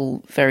 it was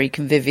all very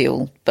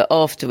convivial. But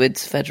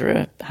afterwards,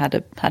 Federer had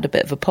a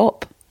bit of a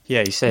pop.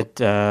 Yeah, he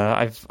said,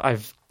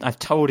 I've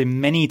told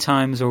him many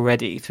times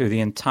already through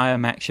the entire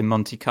match in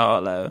Monte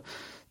Carlo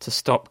to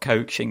stop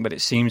coaching, but it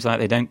seems like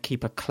they don't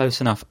keep a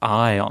close enough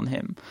eye on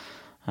him.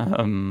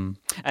 And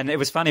it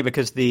was funny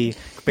because the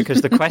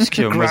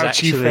question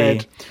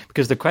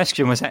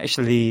was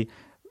actually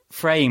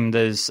framed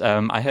as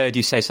I heard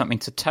you say something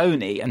to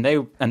Tony, and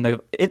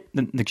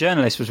the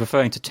journalist was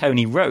referring to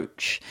Tony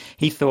Roach.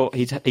 He thought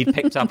he'd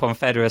picked up on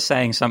Federer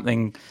saying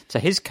something to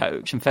his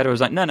coach, and Federer was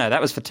like, no,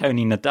 that was for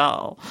Tony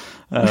Nadal.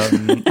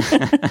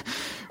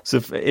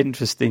 Sort of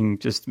interesting,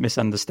 just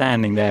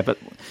misunderstanding there. But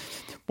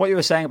what you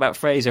were saying about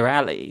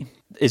Frazier-Ali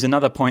is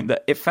another point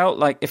that it felt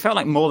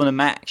like more than a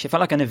match. It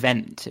felt like an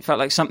event. It felt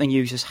like something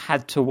you just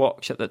had to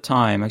watch at the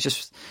time. I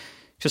was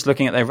just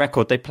looking at their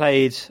record, they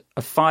played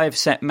a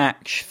 5-set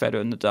match, Federer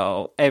and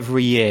Nadal,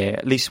 every year,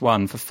 at least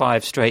one for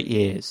 5 straight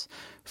years,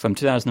 from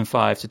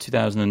 2005 to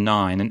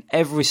 2009. And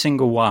every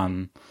single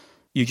one,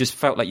 you just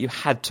felt like you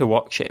had to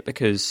watch it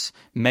because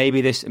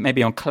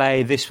maybe on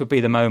clay, this would be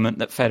the moment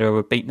that Federer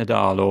would beat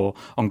Nadal, or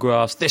on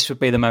grass, this would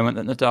be the moment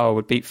that Nadal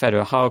would beat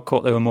Federer. Hard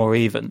court, they were more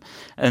even.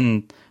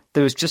 And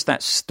there was just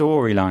that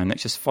storyline that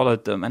just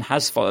followed them and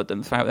has followed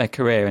them throughout their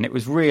career. And it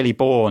was really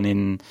born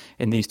in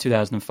these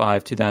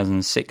 2005,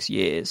 2006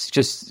 years.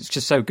 It's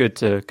just so good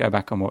to go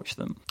back and watch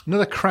them.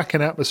 Another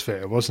cracking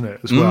atmosphere, wasn't it,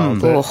 as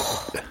well?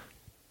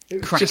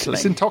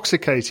 It's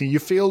intoxicating. You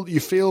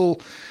feel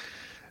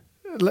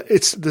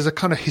there's a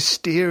kind of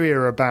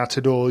hysteria about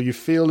it all. You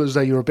feel as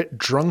though you're a bit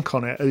drunk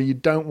on it. You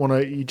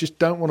just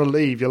don't want to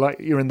leave. You're like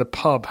you're in the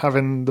pub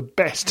having the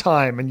best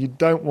time, and you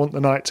don't want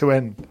the night to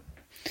end.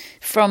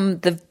 From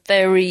the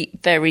very,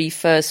 very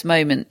first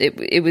moment,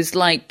 it was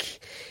like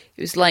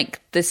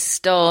the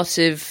start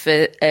of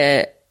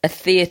a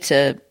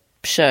theatre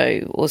show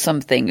or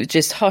something. It was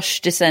just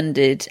hush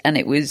descended, and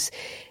it was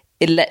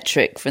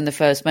electric from the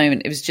first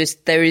moment. It was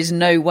just, there is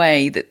no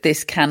way that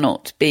this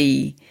cannot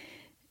be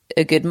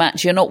a good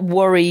match. You're not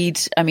worried.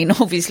 I mean,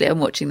 obviously I'm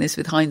watching this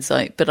with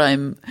hindsight, but I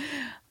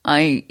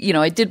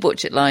did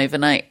watch it live,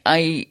 and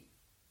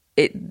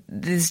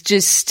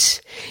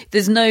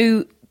there's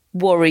no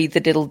worry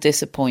that it'll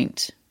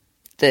disappoint.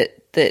 That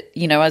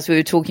as we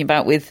were talking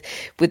about with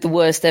the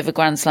worst ever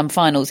Grand Slam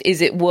finals,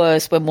 is it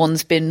worse when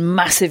one's been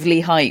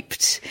massively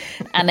hyped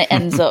and it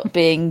ends up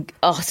being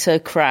utter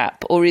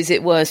crap, or is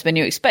it worse when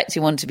you're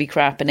expecting one to be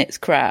crap and it's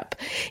crap?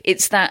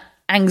 It's that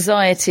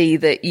anxiety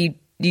that you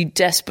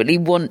desperately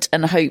want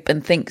and hope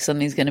and think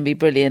something's going to be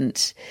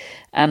brilliant,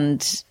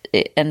 and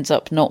it ends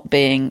up not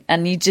being.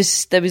 And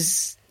there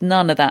was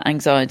none of that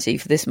anxiety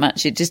for this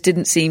match. It just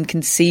didn't seem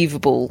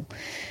conceivable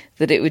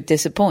that it would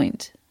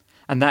disappoint.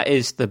 And that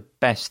is the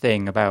best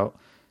thing about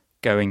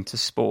going to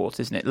sport,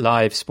 isn't it?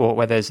 Live sport,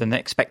 where there's an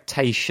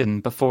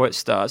expectation before it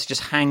starts, it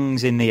just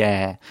hangs in the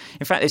air.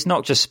 In fact, it's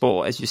not just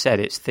sport, as you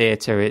said, it's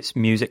theatre, it's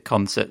music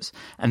concerts.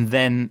 And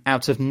then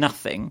out of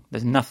nothing,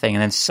 there's nothing,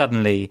 and then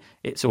suddenly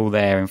it's all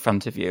there in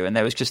front of you. And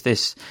there was just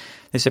this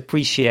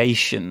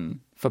appreciation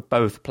for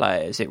both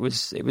players.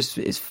 It's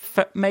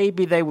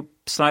maybe they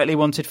slightly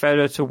wanted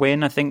Federer to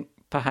win, I think,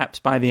 perhaps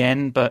by the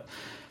end, but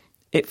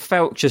it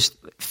felt just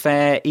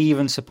fair,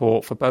 even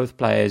support for both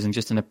players, and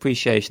just an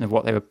appreciation of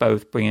what they were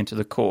both bringing to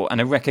the court,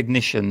 and a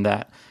recognition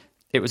that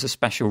it was a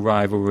special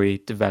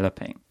rivalry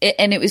developing.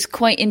 And it was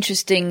quite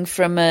interesting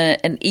from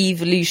an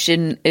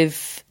evolution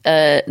of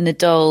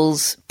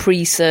Nadal's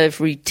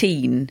pre-serve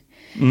routine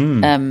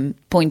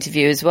point of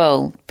view as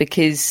well,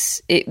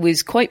 because it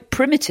was quite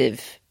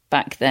primitive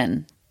back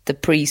then. The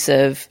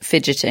pre-serve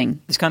fidgeting.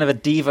 It's kind of a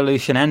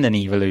devolution and an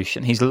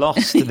evolution. He's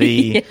lost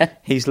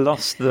he's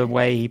lost the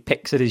way he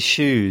picks at his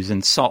shoes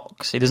and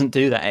socks. He doesn't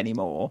do that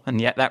anymore. And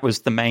yet that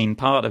was the main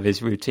part of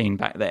his routine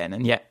back then.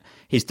 And yet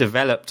he's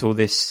developed all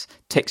this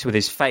ticks with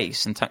his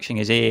face and touching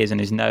his ears and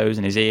his nose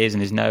and his ears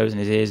and his nose and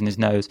his ears and his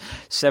nose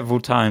several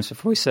times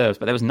before he serves.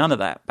 But there was none of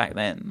that back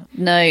then.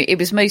 No, it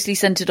was mostly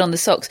centred on the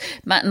socks.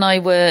 Matt and I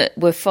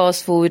were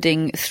fast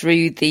forwarding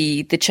through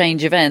the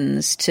change of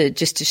ends to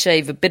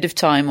shave a bit of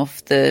time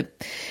off the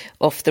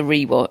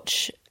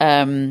rewatch.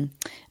 And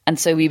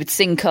so we would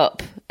sync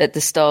up at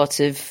the start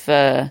of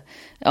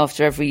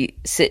after every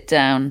sit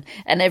down,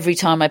 and every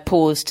time I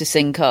paused to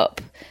sync up,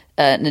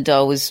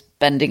 Nadal was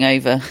bending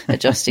over,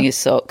 adjusting his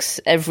socks.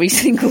 Every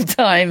single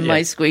time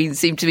my screen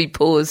seemed to be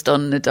paused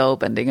on Nadal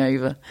bending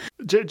over.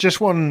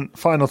 Just one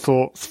final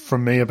thought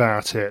from me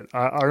about it.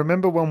 I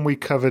remember when we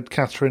covered,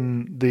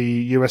 Catherine, the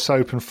US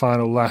Open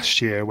final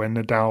last year when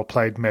Nadal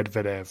played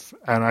Medvedev,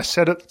 and I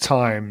said at the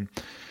time,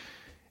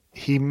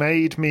 he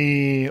made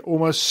me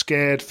almost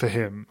scared for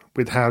him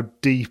with how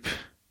deep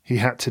he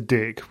had to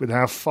dig, with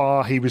how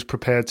far he was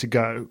prepared to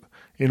go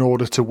in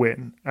order to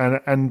win.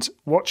 And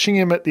watching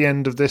him at the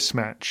end of this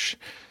match,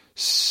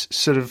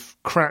 sort of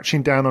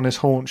crouching down on his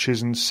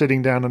haunches and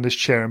sitting down on his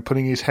chair and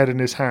putting his head in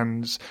his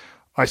hands,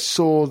 I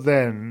saw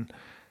then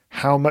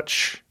how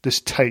much this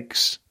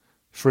takes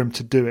for him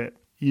to do it.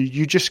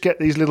 You just get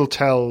these little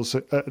tells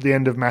at the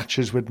end of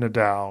matches with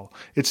Nadal.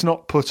 It's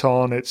not put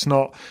on, it's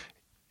not...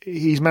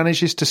 He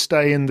manages to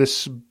stay in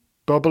this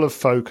bubble of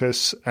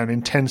focus and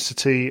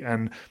intensity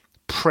and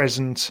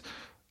present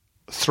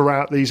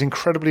throughout these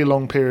incredibly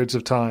long periods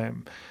of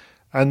time.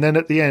 And then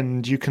at the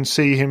end, you can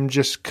see him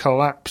just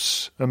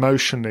collapse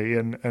emotionally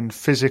and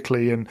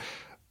physically and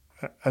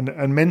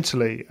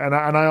mentally. And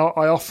I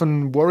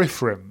often worry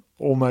for him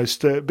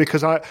almost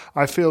because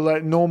I feel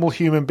like normal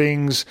human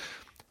beings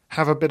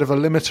have a bit of a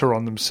limiter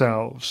on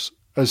themselves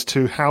as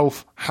to how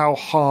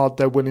hard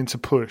they're willing to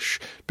push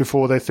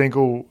before they think,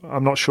 oh,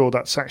 I'm not sure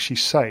that's actually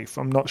safe.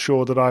 I'm not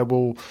sure that I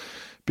will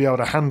be able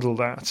to handle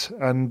that.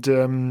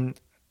 I'm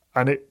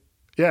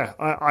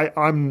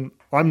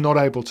not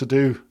able to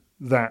do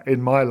that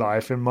in my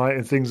life,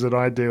 in things that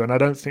I do, and I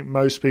don't think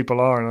most people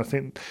are. And I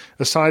think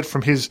aside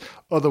from his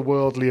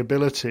otherworldly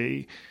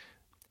ability,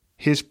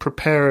 his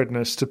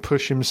preparedness to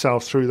push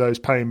himself through those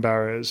pain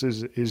barriers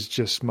is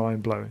just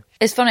mind-blowing.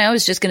 It's funny, I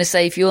was just going to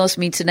say, if you asked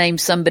me to name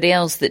somebody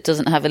else that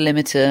doesn't have a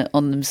limiter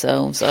on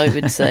themselves, I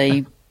would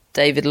say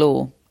David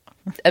Law.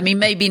 I mean,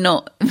 maybe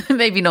not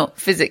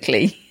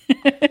physically.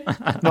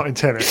 Not in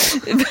tennis.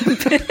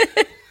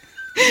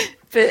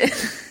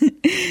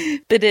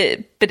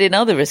 But in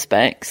other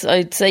respects,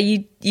 I'd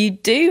say you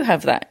do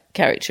have that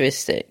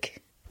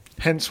characteristic.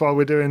 Hence why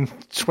we're doing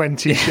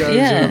 20 shows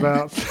in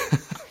about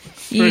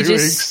 3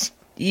 weeks.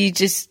 You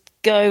just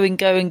go and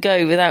go and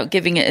go without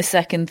giving it a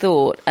second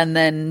thought, and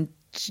then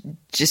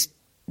just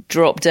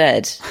drop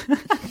dead.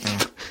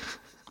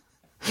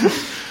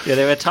 Yeah,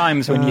 there are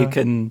times when you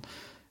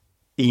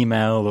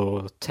email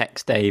or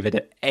text David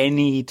at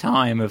any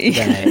time of the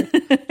day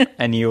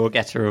and you'll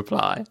get a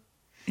reply.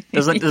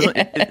 Doesn't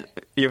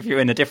if you're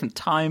in a different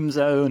time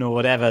zone or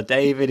whatever,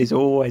 David is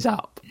always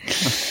up.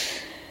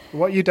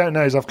 What you don't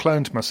know is I've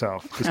cloned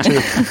myself. There's two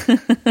of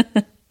them.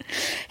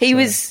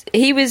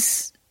 He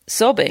was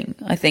sobbing,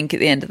 I think, at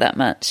the end of that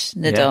match,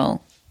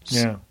 Nadal.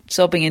 Yeah.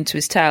 Sobbing into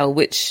his towel,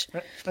 which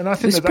and I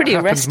think was a pretty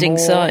arresting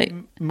sight.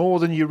 More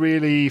than you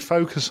really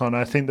focus on.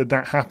 I think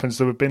that happens.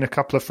 There have been a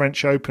couple of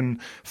French Open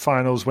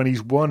finals when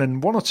he's won,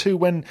 and one or two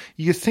when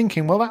you're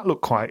thinking, well, that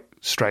looked quite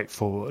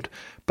straightforward.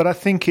 But I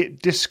think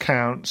it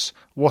discounts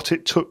what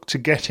it took to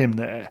get him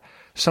there.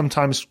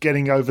 Sometimes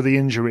getting over the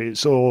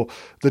injuries or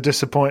the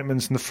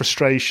disappointments and the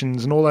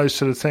frustrations and all those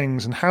sort of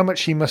things, and how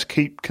much he must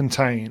keep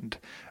contained.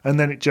 And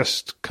then it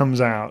just comes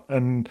out.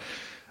 And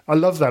I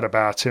love that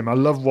about him. I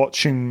love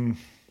watching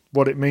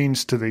what it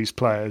means to these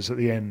players at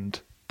the end.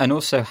 And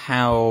also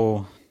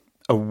how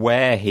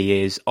aware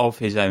he is of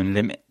his own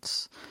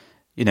limits.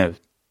 You know,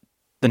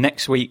 the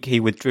next week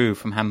he withdrew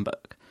from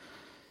Hamburg.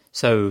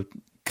 So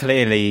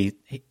clearly,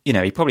 you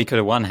know, he probably could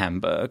have won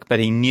Hamburg, but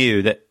he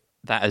knew that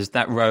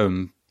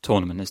Rome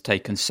tournament has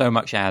taken so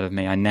much out of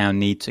me. I now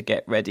need to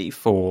get ready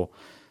for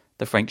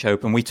the French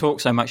Open. We talk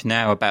so much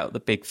now about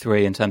the big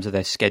three in terms of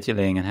their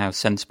scheduling and how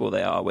sensible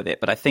they are with it.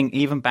 But I think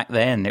even back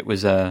then it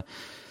was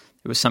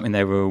something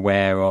they were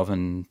aware of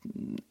and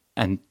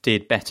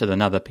did better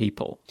than other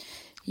people.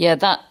 Yeah,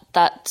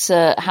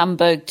 that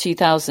Hamburg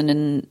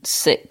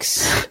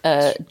 2006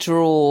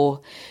 draw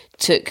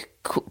took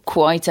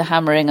quite a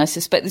hammering. I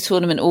suspect the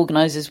tournament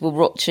organisers were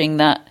watching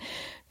that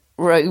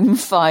Rome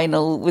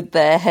final with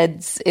their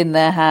heads in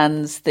their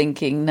hands,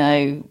 thinking,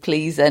 "No,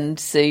 please end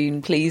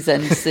soon, please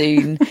end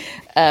soon."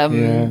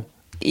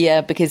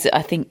 Yeah, because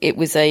I think it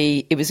was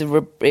a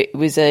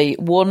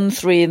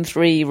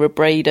 1-3-3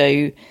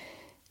 Robredo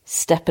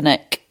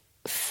Stepanek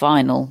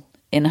final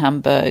in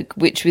Hamburg,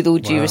 which, with all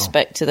due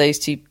respect to those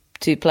two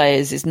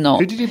players, is not.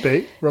 Who did he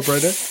beat?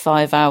 Robredo?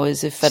 5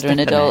 hours of Federer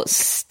and Nadal.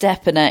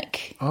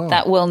 Stepanek,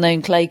 that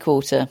well-known clay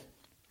courter.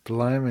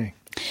 Blimey.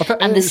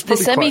 And the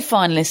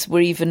semi-finalists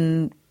were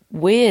even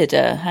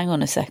weirder. Hang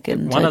on a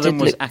second. One of them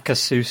was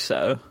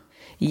Acasuso.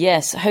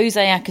 Yes,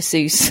 Jose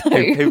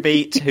Acasuso. who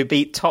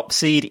beat top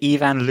seed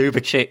Ivan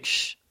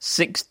Lubicic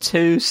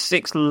 6-2,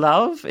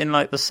 6-love in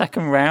like the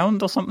second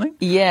round or something?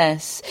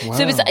 Yes. Wow.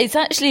 So it's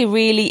actually a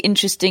really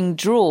interesting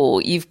draw.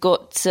 You've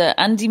got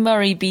Andy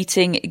Murray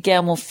beating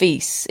Gael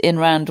Monfils in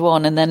round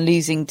one and then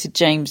losing to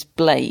James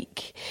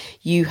Blake.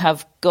 You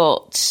have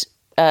got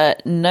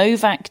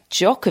Novak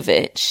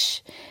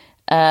Djokovic...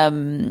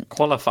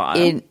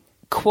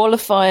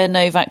 qualifier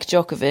Novak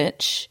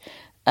Djokovic,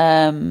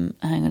 hang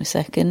on a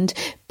second,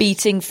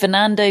 beating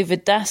Fernando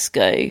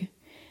Verdasco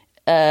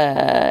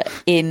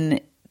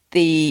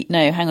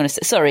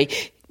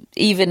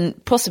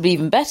possibly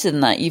even better than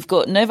that. You've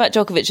got Novak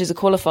Djokovic as a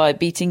qualifier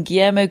beating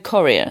Guillermo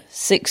Coria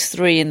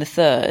 6-3 in the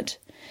third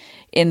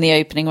in the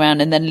opening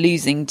round and then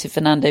losing to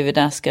Fernando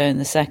Verdasco in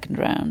the second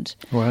round.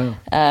 Wow.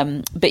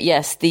 But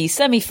yes, the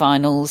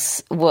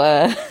semi-finals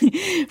were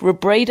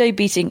Robredo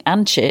beating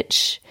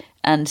Ancic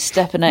and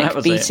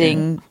Stepanek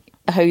beating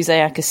Jose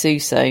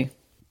Acasuso.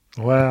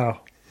 Wow.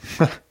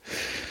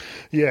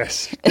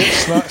 Yes,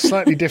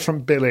 slightly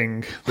different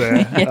billing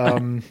there,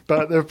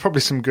 but there are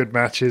probably some good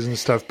matches and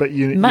stuff. But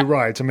you're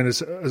right. I mean,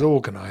 as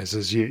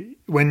organisers,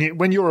 when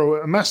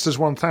you're a Masters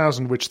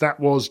 1000, which that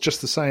was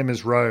just the same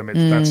as Rome,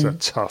 that's a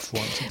tough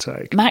one to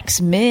take. Max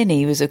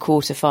Mirny was a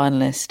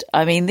quarter-finalist.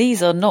 I mean,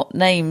 these are not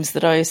names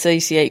that I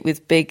associate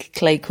with big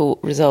clay court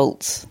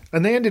results.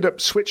 And they ended up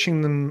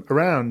switching them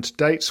around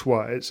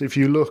dates-wise, if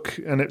you look,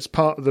 and it's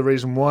part of the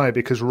reason why,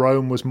 because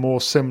Rome was more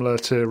similar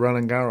to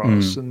Roland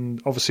Garros,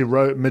 and obviously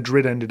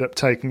Madrid ended up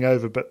taking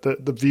over, but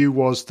the view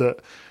was that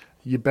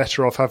you're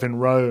better off having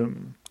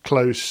Rome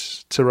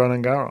close to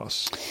Roland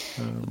Garros.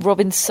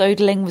 Robin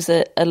Soderling was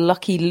a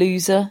lucky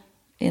loser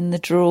in the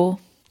draw.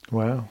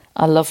 Wow.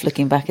 I love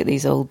looking back at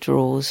these old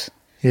draws.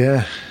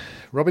 Yeah.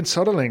 Robin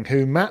Soderling,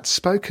 who Matt's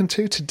spoken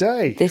to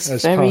today. This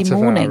very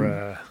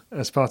morning.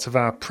 As part of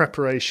our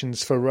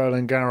preparations for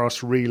Roland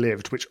Garros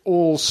Relived, which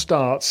all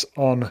starts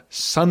on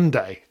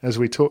Sunday, as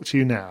we talk to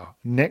you now.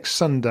 Next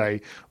Sunday,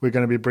 we're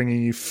going to be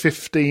bringing you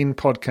 15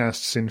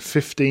 podcasts in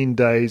 15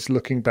 days,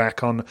 looking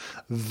back on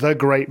the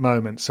great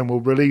moments. And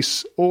we'll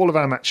release all of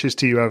our matches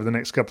to you over the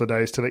next couple of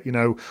days to let you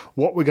know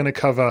what we're going to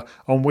cover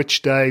on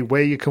which day,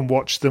 where you can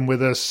watch them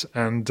with us.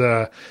 And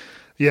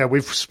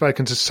we've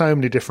spoken to so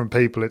many different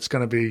people. It's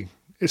going to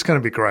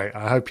be great.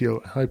 I hope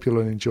you'll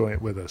enjoy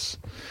it with us.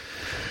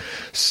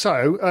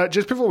 So,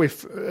 just before we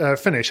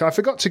finish, I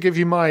forgot to give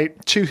you my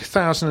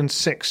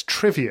 2006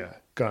 trivia,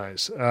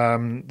 guys.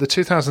 The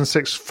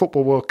 2006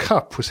 Football World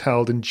Cup was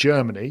held in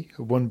Germany,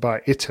 won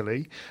by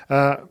Italy.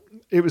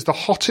 It was the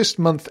hottest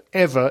month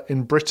ever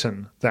in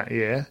Britain that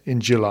year, in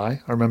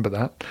July. I remember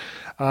that.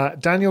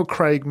 Daniel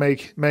Craig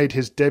made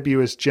his debut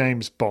as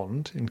James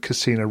Bond in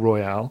Casino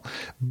Royale.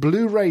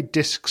 Blu-ray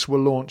discs were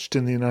launched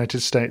in the United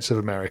States of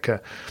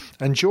America.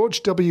 And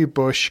George W.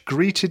 Bush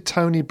greeted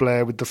Tony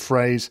Blair with the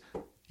phrase,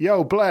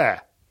 "Yo,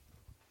 Blair."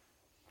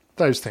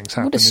 those things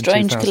happened. What a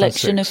strange in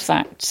collection of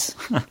facts.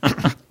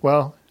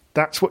 Well,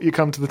 that's what you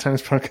come to the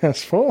Tennis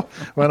Podcast for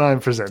when I'm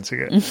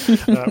presenting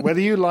it,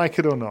 whether you like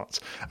it or not.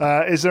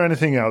 Is there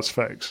anything else,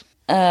 folks?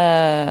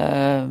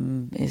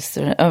 Is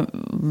there?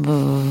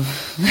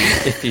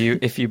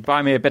 If you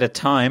buy me a bit of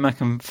time, I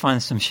can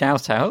find some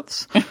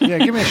shout-outs. Yeah,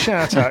 give me a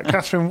shout-out.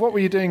 Catherine, what were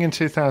you doing in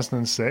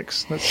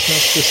 2006?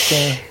 Let's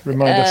just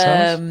remind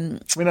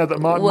ourselves. We know that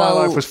my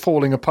life was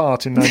falling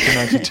apart in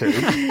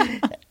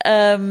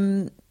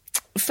 1992.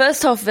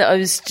 First half of it, I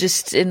was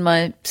just in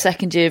my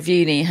second year of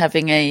uni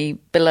having a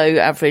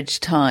below-average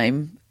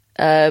time.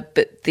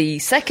 But the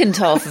second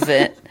half of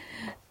it...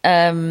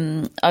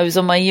 I was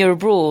on my year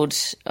abroad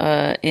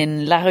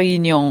in La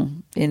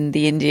Réunion in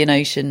the Indian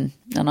Ocean,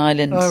 an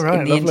island in the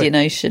lovely. Indian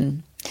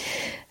Ocean.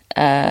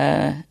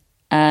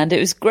 And it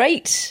was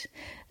great.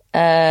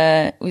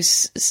 It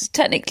was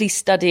technically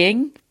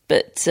studying,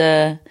 but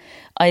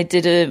I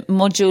did a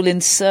module in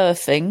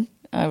surfing,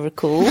 I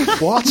recall.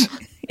 What?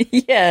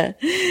 Yeah,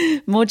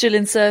 module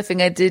in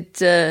surfing. I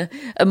did a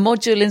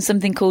module in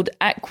something called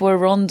aqua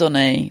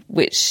randonnée,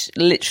 which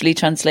literally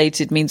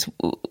translated means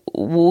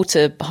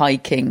water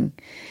hiking,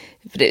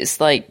 but it's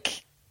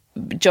like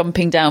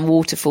jumping down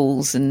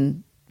waterfalls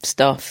and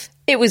stuff.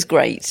 It was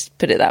great,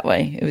 put it that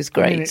way. It was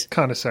great. I mean, it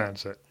kind of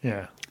sounds it,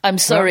 yeah. I'm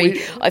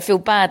sorry, I feel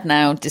bad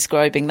now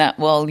describing that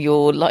while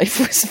your life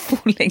was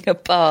falling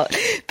apart,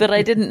 but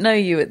I didn't know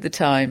you at the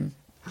time.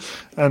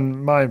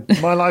 And my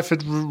life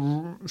had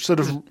sort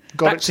of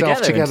got Back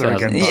itself together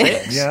again.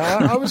 Yes.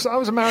 Yeah, I was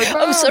a married man.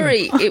 Oh,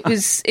 sorry, it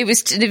was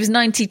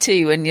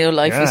 92 when your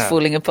life was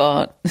falling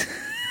apart.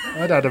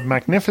 I'd had a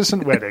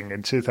magnificent wedding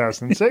in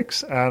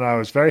 2006, and I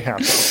was very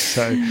happy.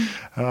 So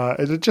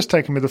it had just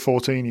taken me the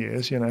 14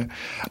 years, you know.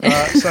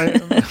 So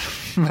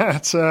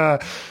Matt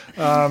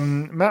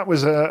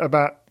was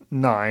about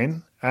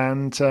 9,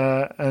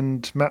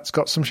 and Matt's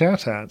got some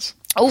shout-outs.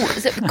 Oh,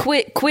 is it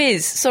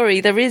quiz?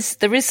 Sorry, there is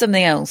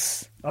something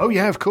else. Oh,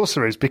 yeah, of course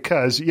there is,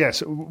 because,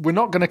 yes, we're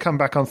not going to come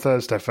back on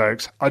Thursday,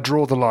 folks. I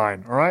draw the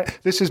line, all right?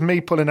 This is me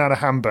pulling out a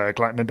Hamburg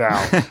like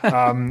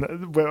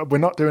Nadal. We're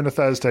not doing a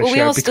Thursday show. Well, we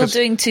are still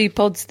doing 2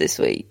 pods this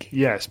week.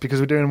 Yes,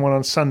 because we're doing one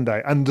on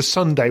Sunday, and the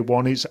Sunday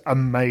one is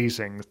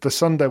amazing. The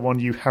Sunday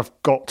one you have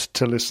got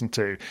to listen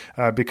to,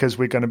 because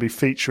we're going to be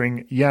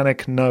featuring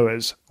Yannick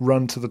Noah's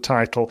run to the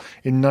title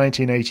in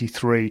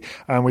 1983,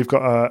 and we've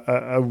got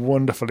a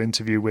wonderful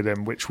interview with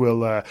him, which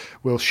we'll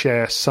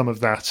share some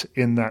of that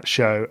in that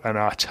show, and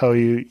I tell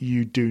you,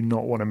 you do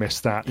not want to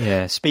miss that.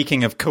 Yeah,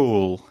 speaking of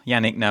cool,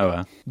 Yannick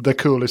Noah. The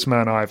coolest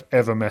man I've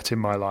ever met in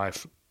my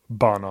life,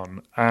 bar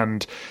none.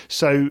 And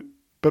so,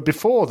 but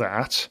before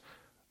that,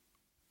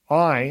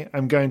 I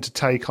am going to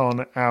take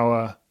on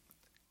our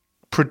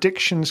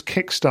predictions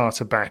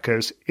Kickstarter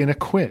backers in a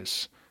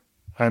quiz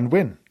and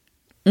win.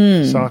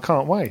 So I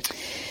can't wait.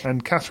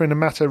 And Catherine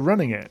and Matt are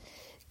running it.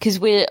 Because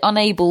we're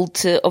unable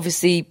to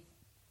obviously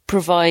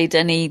provide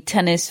any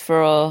tennis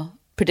for our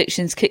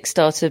predictions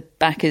Kickstarter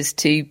backers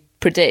to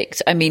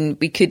predict. I mean,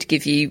 we could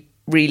give you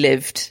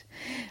relived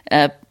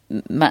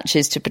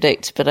matches to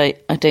predict, but I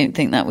don't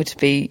think that would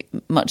be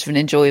much of an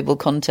enjoyable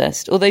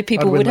contest, although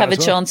people would have a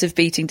chance of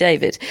beating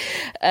David.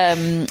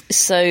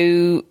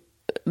 So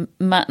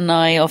Matt and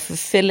I are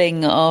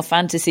fulfilling our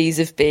fantasies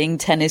of being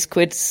tennis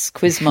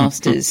quiz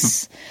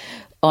masters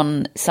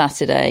on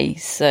Saturday.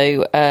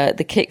 So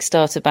the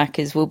Kickstarter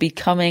backers will be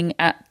coming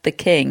at the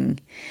King.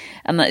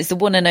 And that is the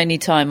one and only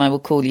time I will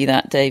call you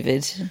that,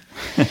 David.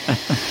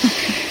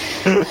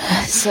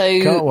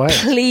 So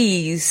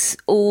please,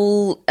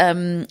 all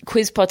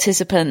quiz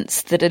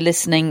participants that are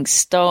listening,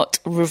 start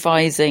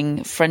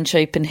revising French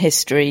Open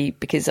history,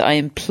 because I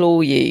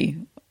implore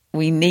you,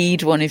 we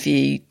need one of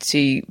you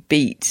to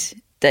beat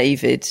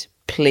David,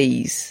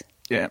 please.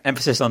 Yeah,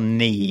 emphasis on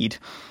need.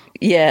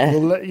 Yeah.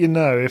 We'll let you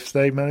know if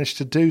they manage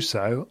to do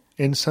so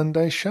in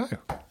Sunday's show.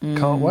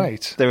 Can't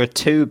wait. There are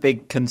 2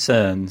 big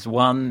concerns.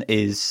 One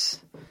is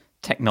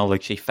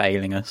technology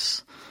failing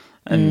us,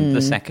 and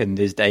the second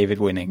is David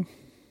winning.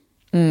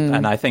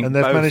 And I think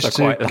they've both managed are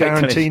quite to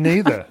guarantee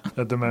neither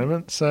at the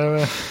moment.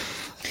 So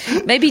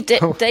maybe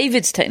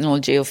David's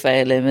technology will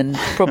fail him and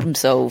problem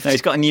solved. No,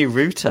 he's got a new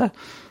router.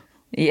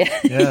 Yeah.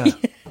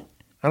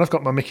 And I've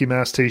got my Mickey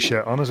Mouse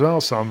T-shirt on as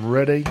well, so I'm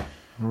ready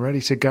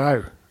to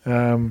go.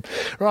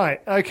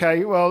 Right,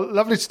 okay, well,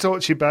 lovely to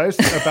talk to you both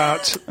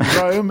about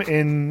Rome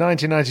in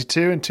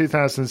 1992 and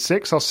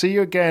 2006. I'll see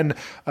you again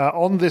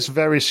on this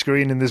very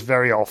screen in this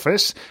very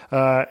office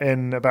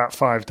in about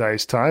 5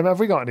 days' time. Have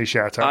we got any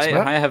shout-outs,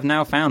 Matt? I have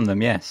now found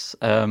them, yes.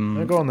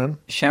 Go on then.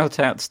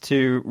 Shout-outs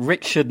to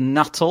Richard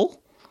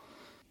Nuttall.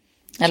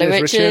 Hello,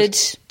 Richard.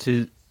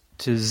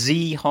 To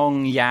Zi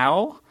Hong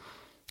Yao.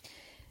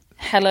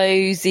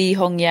 Hello, Zi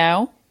Hong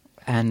Yao.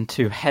 And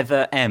to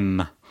Heather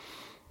M.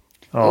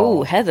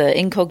 Oh, Heather,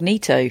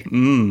 incognito.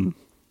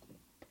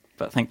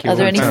 But thank you. Are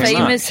there any very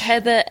famous much.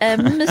 Heather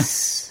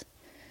M's?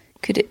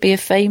 Could it be a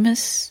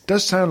famous?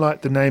 Does sound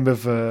like the name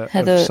of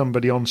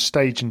somebody on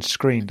stage and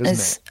screen,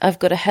 doesn't it? I've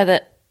got a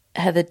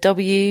Heather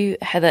W,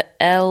 Heather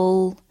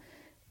L,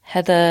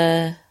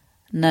 Heather...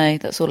 No,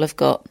 that's all I've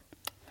got.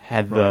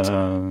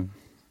 Heather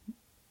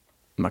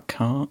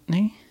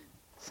McCartney?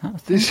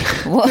 This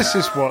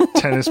is what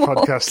tennis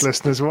podcast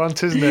listeners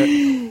want, isn't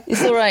it?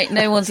 It's all right.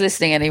 No one's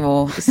listening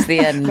anymore. This is the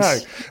end. No.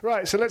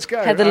 Right, so let's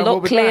go. Heather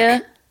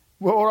Locklear.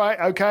 Well, all right,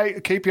 okay.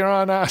 Keep your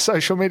eye on our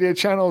social media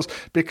channels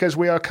because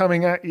we are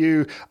coming at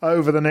you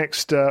over the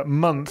next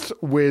month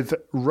with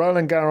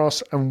Roland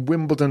Garros and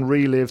Wimbledon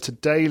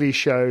Relived daily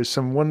shows,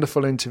 some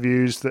wonderful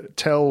interviews that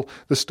tell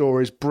the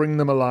stories, bring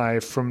them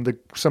alive from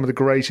some of the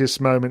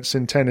greatest moments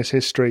in tennis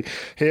history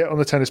here on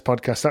the Tennis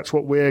Podcast. That's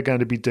what we're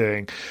going to be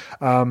doing.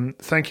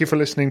 Thank you for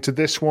listening to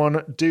this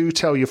one. Do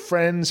tell your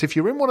friends. If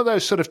you're in one of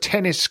those sort of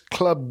tennis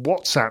club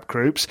WhatsApp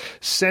groups,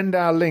 send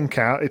our link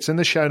out. It's in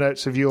the show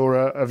notes of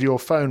your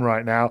phone right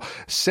now.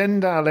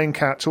 Send our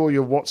link out to all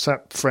your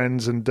WhatsApp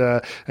friends and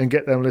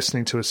get them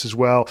listening to us as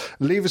well.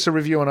 Leave us a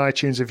review on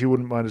iTunes if you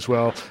wouldn't mind as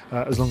well,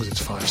 as long as it's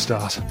 5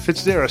 stars. If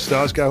it's 0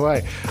 stars, go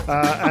away.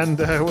 And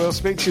we'll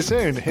speak to you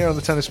soon here on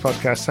the Tennis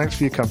Podcast. Thanks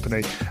for your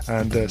company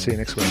and see you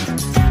next week.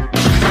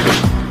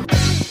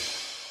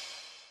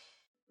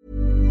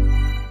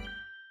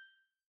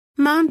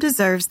 Mom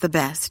deserves the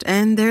best,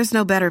 and there's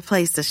no better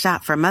place to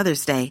shop for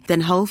Mother's Day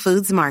than Whole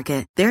Foods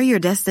Market. They're your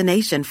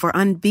destination for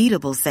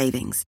unbeatable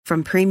savings,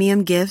 from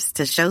premium gifts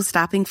to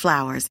show-stopping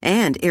flowers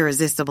and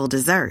irresistible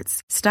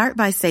desserts. Start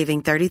by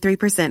saving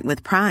 33%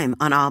 with Prime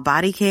on all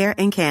body care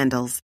and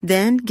candles.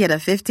 Then get a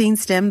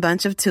 15-stem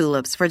bunch of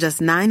tulips for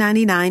just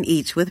 $9.99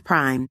 each with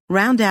Prime.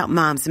 Round out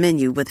Mom's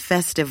menu with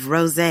festive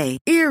rosé,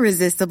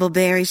 irresistible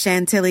berry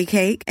chantilly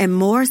cake, and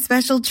more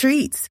special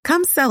treats.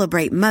 Come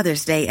celebrate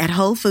Mother's Day at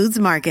Whole Foods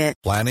Market.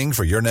 Planning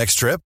for your next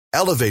trip?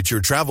 Elevate your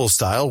travel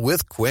style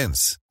with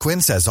Quince.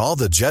 Quince has all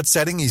the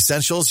jet-setting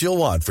essentials you'll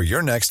want for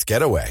your next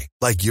getaway,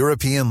 like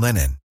European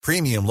linen,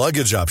 premium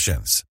luggage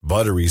options,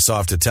 buttery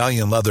soft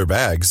Italian leather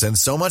bags, and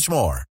so much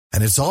more.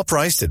 And it's all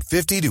priced at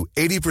 50 to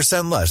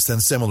 80% less than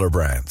similar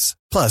brands.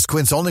 Plus,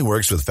 Quince only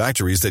works with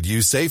factories that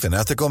use safe and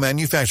ethical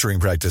manufacturing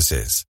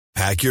practices.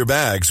 Pack your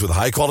bags with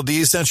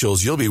high-quality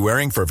essentials you'll be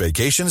wearing for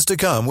vacations to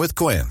come with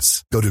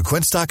Quince. Go to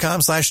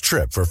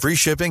quince.com/trip for free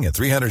shipping and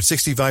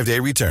 365-day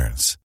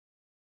returns.